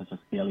people such as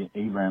Elliot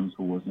Abrams,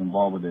 who was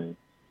involved with the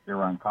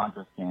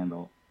Iran-Contra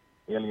scandal.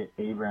 Elliot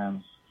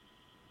Abrams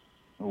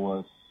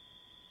was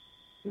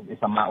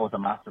a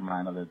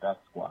mastermind of the death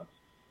squads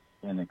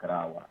in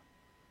Nicaragua,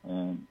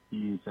 and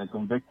he's a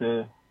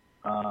convicted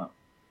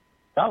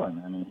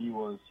felon. I mean,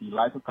 he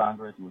lied to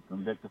Congress. He was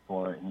convicted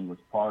for it, and he was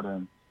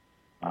pardoned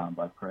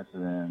by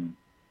President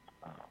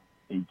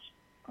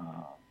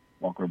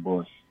Walker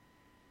Bush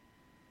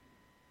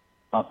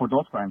for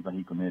those crimes that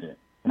he committed.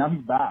 And now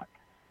he's back.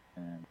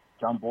 And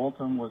John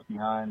Bolton was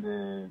behind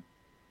the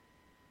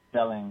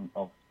selling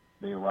of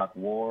the Iraq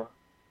War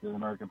to the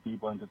American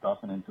people in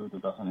 2002,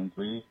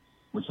 2003,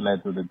 which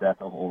led to the death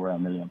of over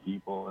 1 million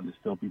people, and there's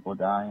still people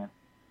dying.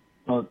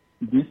 So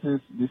this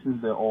is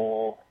the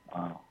old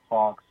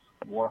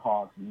war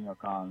hawks,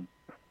 neocons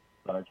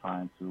that are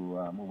trying to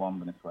move on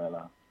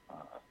Venezuela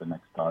as the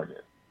next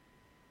target.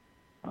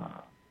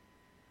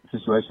 The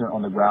situation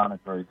on the ground is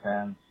very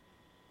tense,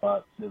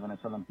 but the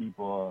Venezuelan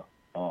people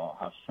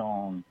have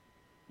shown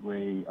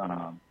great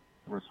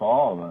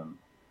resolve and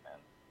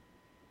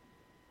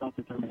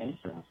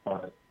self-determination as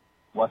far as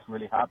what's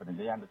really happening.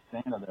 They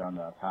understand that they're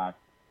under attack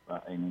by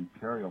an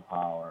imperial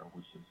power,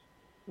 which is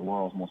the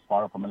world's most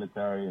powerful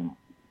military and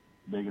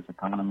biggest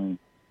economy,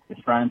 is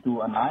trying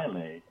to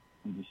annihilate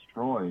and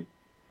destroy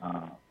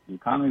the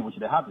economy, which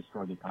they have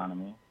destroyed the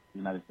economy. The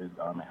United States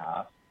government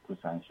has through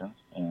sanctions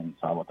and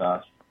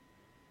sabotage.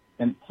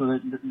 And so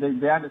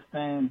they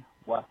understand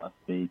what's at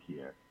stake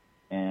here.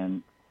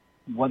 And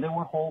what they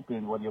were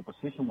hoping, what the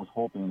opposition was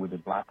hoping with the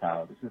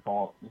blackout, this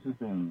is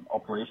in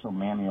operational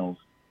manuals,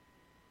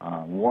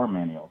 war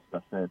manuals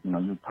that said,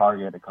 you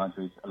target the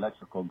country's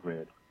electrical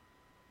grid.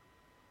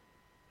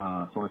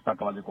 So it's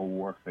psychological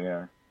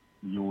warfare.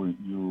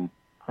 You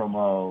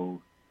promote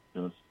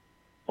just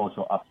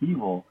social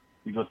upheaval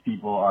because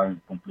people are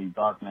in complete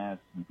darkness,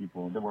 and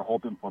they were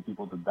hoping for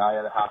people to die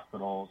at the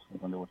hospitals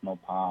when there was no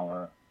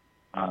power.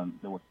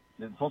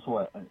 There's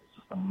also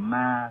just a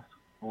mass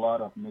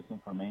flood of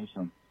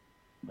misinformation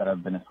that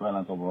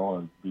Venezuelans overall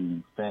are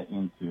being fed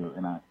into,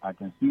 and I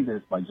can see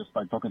this by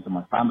talking to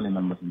my family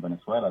members in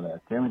Venezuela that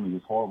are telling me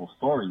these horrible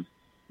stories,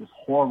 these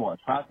horrible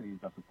atrocities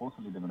that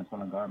supposedly the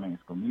Venezuelan government is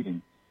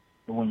committing.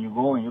 So when you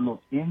go and you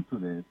look into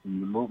this, and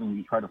you look and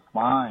you try to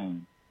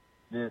find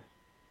this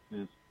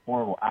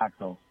horrible acts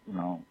of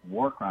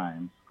war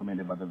crimes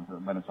committed by the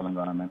Venezuelan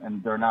government,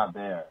 and they're not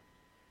there,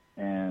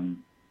 and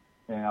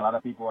a lot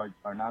of people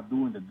are not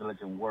doing the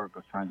diligent work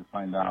of trying to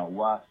find out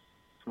what's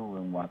true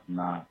and what's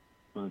not.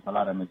 So there's a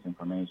lot of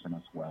misinformation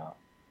as well.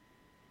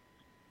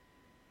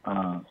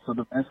 So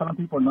the Venezuelan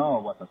people know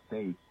what's at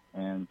stake.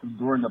 And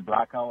during the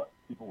blackout,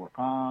 people were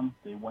calm.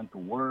 They went to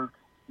work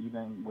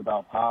even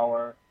without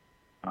power.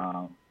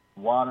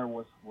 Water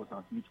was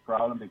a huge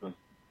problem because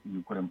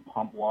you couldn't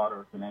pump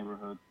water to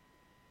neighborhoods.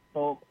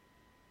 So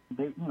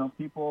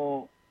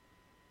people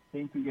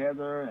came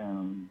together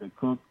and they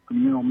cooked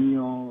communal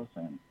meals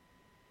and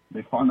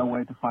they found a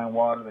way to find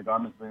water. The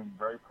government's been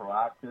very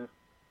proactive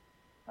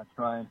at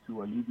trying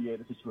to alleviate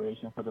the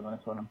situation for the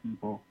Venezuelan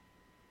people.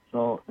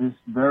 So it's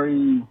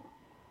an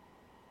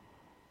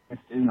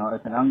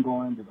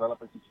ongoing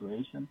developing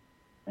situation,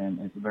 and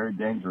it's a very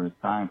dangerous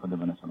time for the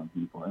Venezuelan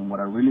people. And what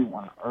I really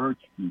want to urge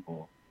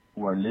people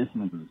who are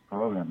listening to this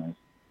program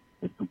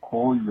is to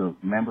call your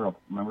members of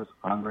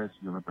Congress,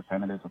 your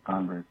representatives of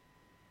Congress,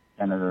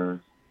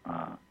 senators,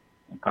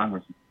 and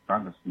Congress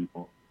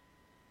people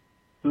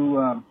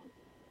to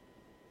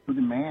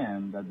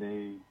demand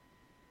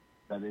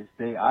that that they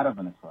stay out of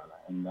Venezuela.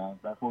 And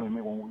that's what we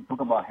mean. When we talk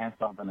about hands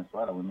off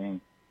Venezuela, we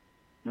mean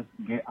just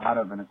get out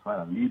of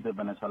Venezuela. Leave the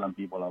Venezuelan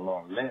people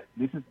alone.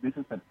 This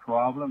is a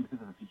problem. This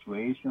is a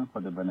situation for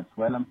the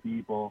Venezuelan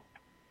people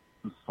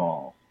to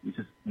solve. It's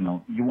just,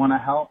 you want to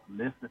help,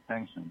 lift the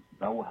sanctions.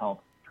 That will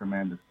help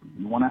tremendously.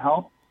 You want to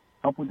help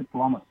with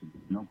diplomacy.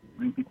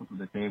 Bring people to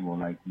the table,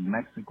 like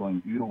Mexico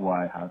and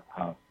Uruguay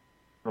have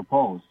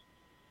proposed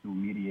to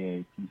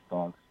mediate peace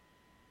talks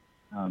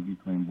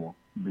between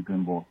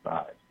both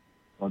sides.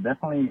 So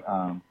definitely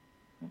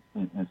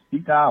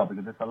speak out,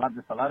 because there's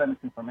a lot of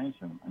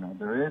misinformation.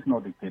 There is no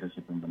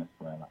dictatorship in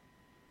Venezuela.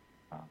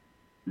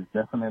 It's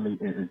definitely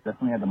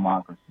a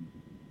democracy,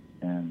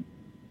 and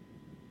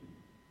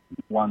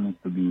one needs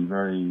to be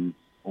very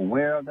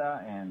aware of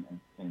that and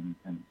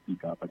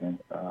speak up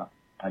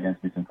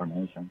against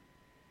misinformation.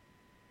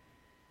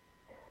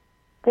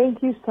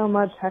 Thank you so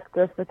much,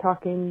 Hector, for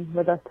talking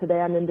with us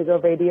today on Indigo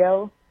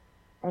Radio,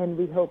 and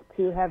we hope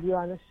to have you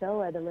on the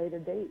show at a later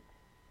date.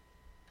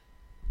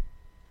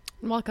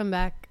 Welcome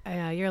back.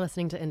 You're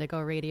listening to Indigo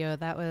Radio.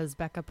 That was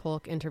Becca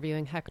Polk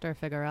interviewing Hector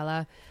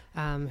Figuerella,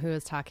 who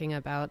is talking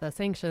about the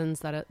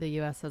sanctions that the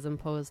U.S. has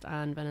imposed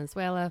on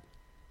Venezuela,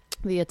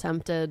 the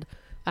attempt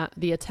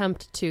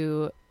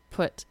to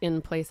put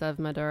in place of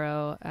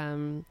Maduro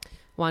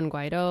Juan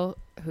Guaido,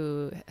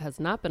 who has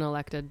not been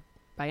elected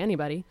by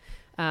anybody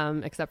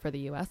except for the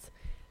U.S.,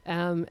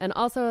 and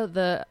also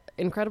the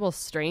incredible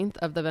strength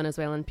of the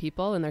Venezuelan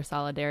people and their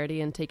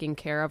solidarity in taking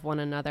care of one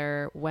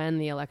another when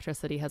the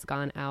electricity has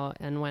gone out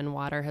and when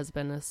water has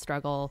been a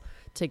struggle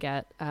to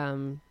get.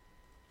 And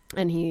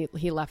he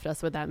left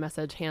us with that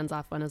message: hands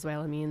off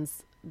Venezuela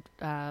means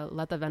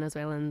let the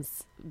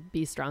Venezuelans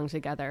be strong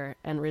together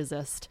and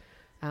resist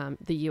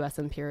the U.S.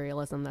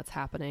 imperialism that's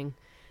happening.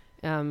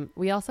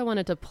 We also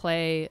wanted to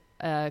play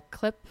a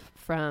clip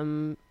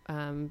from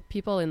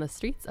people in the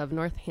streets of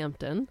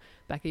Northampton.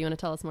 Becca, you want to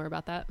tell us more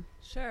about that?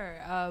 Sure.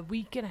 A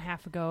week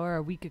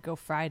ago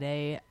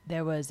Friday,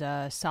 there was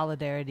a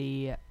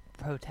solidarity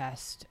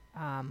protest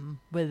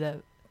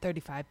with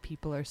 35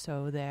 people or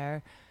so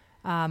there.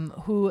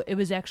 It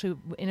was actually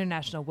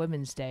International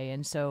Women's Day,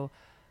 and so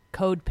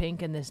Code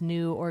Pink and this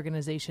new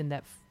organization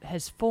that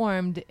has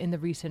formed in the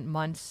recent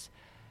months,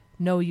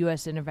 No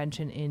U.S.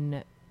 Intervention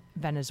in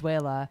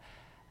Venezuela,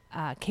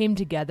 came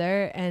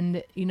together,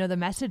 and the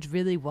message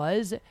really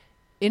was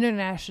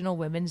International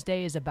Women's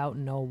Day is about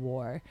no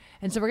war.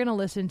 And so we're going to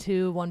listen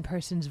to one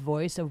person's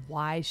voice of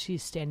why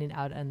she's standing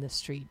out on the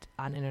street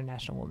on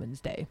International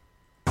Women's Day.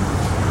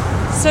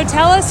 So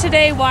tell us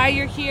today why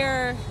you're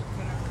here.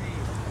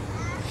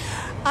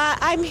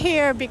 I'm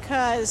here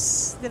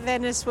because the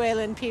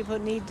Venezuelan people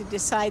need to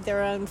decide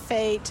their own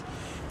fate.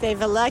 They've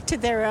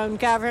elected their own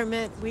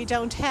government. We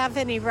don't have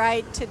any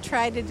right to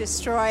try to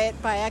destroy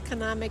it by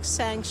economic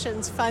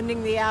sanctions,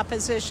 funding the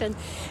opposition,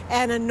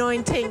 and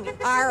anointing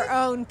our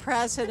own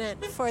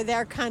president for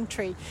their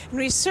country. And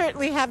we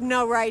certainly have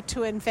no right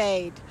to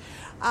invade.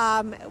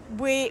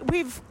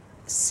 We've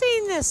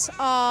seen this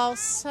all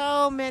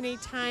so many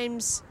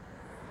times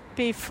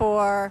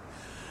before.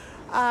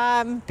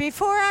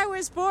 Before I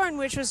was born,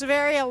 which was a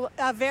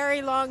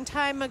very long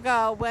time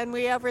ago, when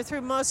we overthrew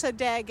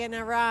Mossadegh in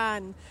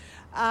Iran,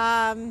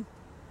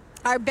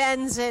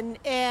 Arbenz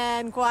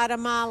in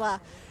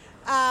Guatemala.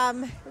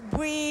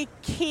 We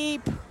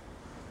keep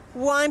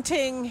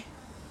wanting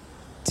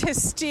to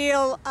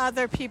steal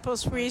other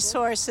people's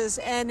resources,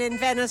 and in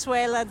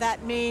Venezuela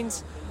that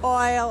means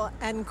oil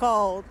and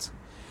gold.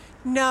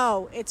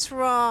 No, it's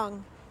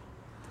wrong.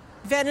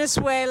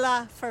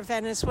 Venezuela for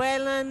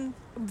Venezuelans,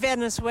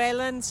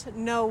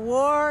 no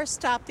war,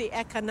 stop the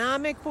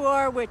economic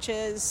war, which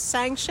is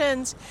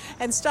sanctions,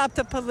 and stop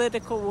the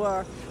political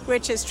war,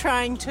 which is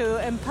trying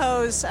to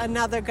impose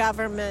another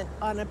government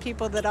on a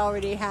people that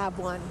already have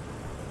one.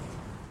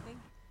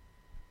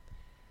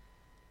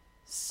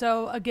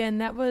 So again,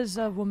 that was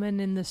a woman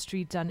in the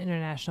streets on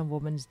International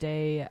Women's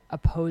Day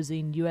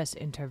opposing U.S.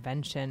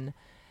 intervention.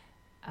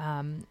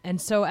 And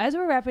so as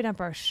we're wrapping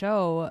up our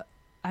show,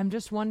 I'm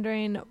just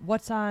wondering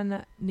what's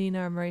on,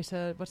 Nina or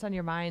Marisa, what's on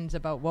your minds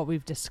about what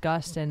we've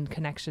discussed and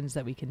connections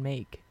that we can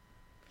make?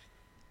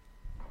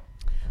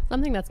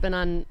 Something that's been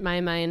on my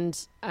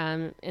mind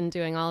in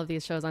doing all of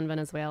these shows on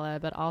Venezuela,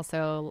 but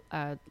also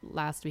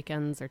last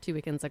weekends or 2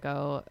 weekends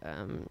ago,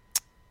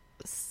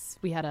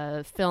 we had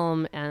a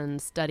film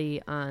and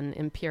study on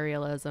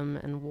imperialism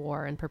and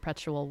war and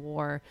perpetual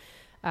war.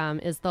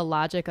 Is the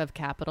logic of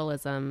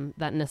capitalism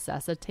that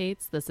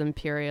necessitates this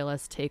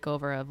imperialist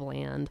takeover of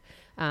land.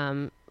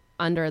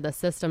 Under the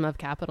system of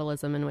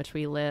capitalism in which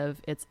we live,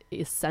 it's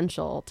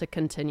essential to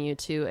continue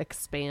to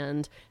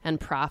expand and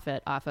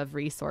profit off of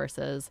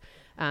resources.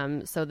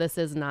 So this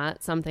is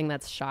not something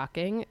that's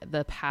shocking.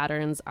 The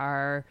patterns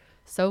are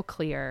so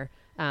clear,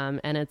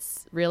 and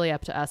it's really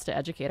up to us to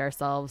educate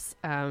ourselves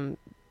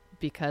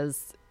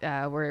because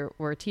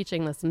we're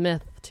teaching this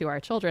myth to our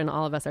children.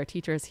 All of us are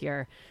teachers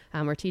here.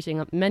 We're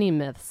teaching many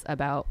myths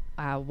about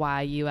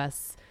why the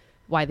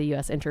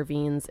U.S.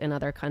 intervenes in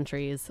other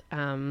countries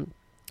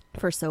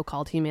for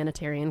so-called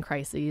humanitarian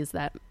crises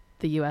that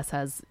the U.S.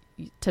 has,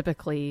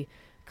 typically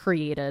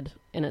created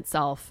in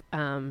itself.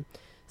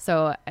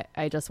 So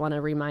I just want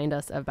to remind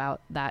us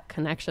about that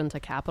connection to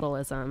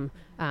capitalism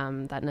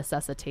that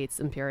necessitates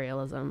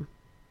imperialism.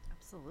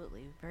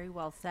 Absolutely. Very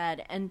well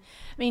said. And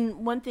I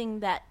mean, one thing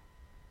that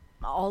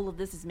all of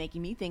this is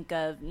making me think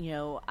of,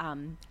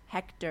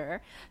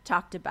 Hector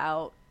talked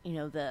about,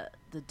 the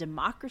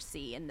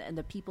democracy and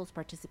the people's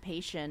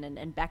participation.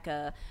 And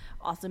Becca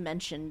also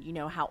mentioned,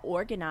 how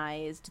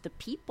organized the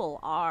people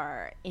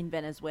are in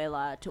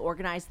Venezuela to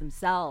organize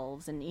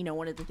themselves. And,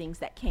 one of the things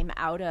that came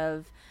out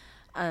of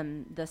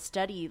the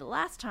study the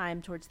last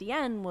time towards the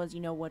end was,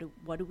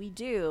 what do we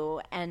do?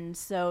 And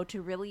so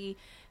to really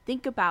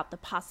think about the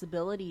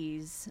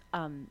possibilities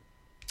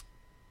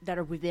that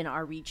are within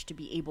our reach to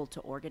be able to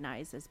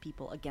organize as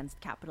people against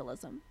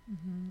capitalism.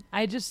 Mm-hmm.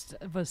 I just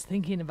was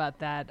thinking about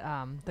that,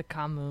 the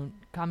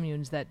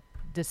communes that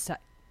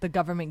the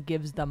government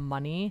gives them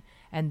money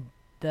and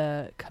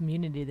the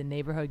community, the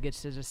neighborhood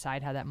gets to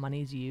decide how that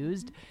money's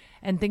used.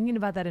 And thinking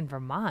about that in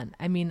Vermont,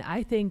 I mean,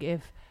 I think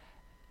if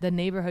the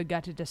neighborhood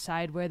got to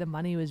decide where the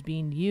money was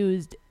being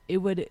used, it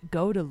would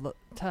go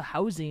to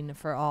housing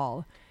for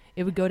all.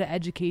 It would go to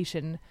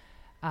education.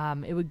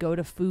 It would go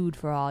to food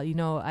for all.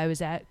 I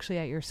was actually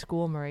at your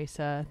school,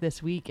 Marisa,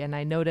 this week, and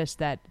I noticed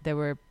that there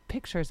were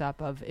pictures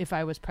up of if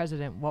I was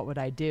president, what would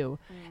I do?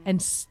 And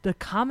the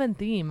common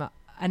theme,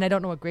 and I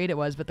don't know what grade it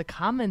was, but the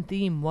common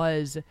theme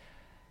was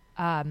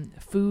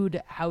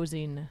food,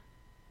 housing,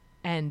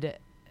 and,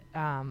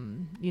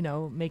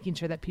 making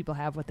sure that people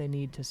have what they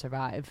need to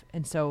survive.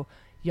 And so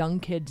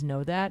young kids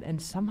know that,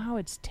 and somehow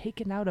it's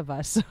taken out of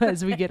us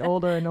as we get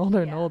older and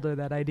older and older,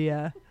 that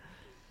idea.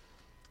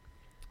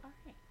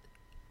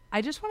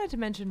 I just wanted to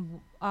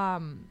mention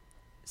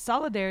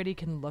solidarity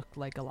can look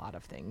like a lot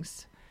of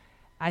things.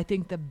 I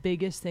think the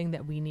biggest thing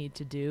that we need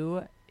to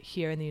do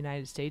here in the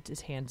United States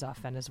is hands off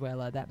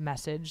Venezuela. That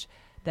message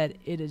that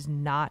it is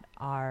not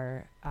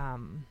our,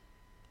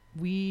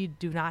 we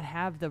do not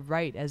have the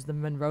right, as the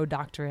Monroe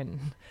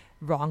Doctrine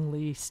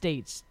wrongly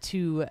states,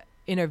 to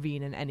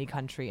intervene in any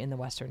country in the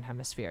Western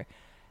Hemisphere.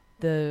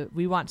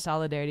 We want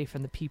solidarity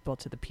from the people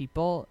to the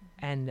people,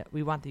 and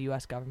we want the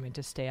U.S. government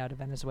to stay out of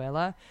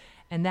Venezuela.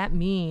 And that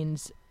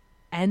means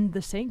end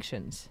the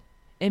sanctions.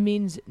 It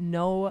means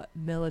no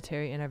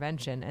military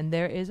intervention. And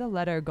there is a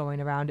letter going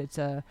around. It's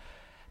a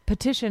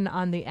petition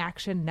on the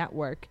Action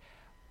Network.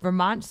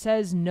 Vermont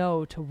says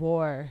no to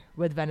war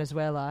with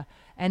Venezuela.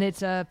 And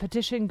it's a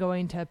petition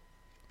going to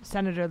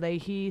Senator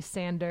Leahy,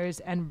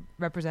 Sanders, and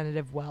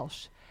Representative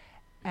Welsh.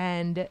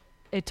 And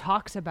it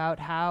talks about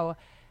how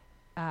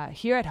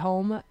here at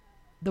home,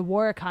 the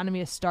war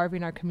economy is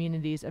starving our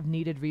communities of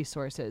needed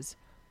resources.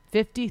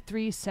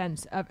 53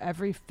 cents of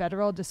every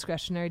federal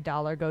discretionary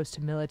dollar goes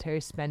to military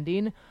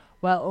spending,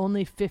 while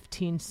only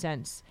 15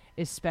 cents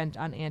is spent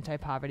on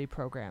anti-poverty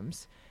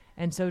programs.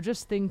 And so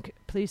just think,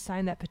 please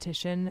sign that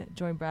petition,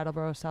 join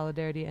Brattleboro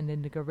Solidarity and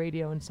Indigo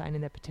Radio in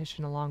signing that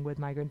petition along with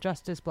Migrant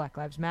Justice, Black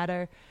Lives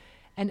Matter,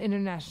 and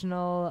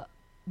International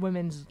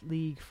Women's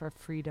League for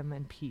Freedom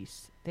and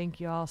Peace. Thank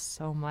you all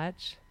so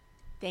much.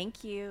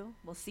 Thank you.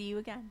 We'll see you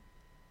again.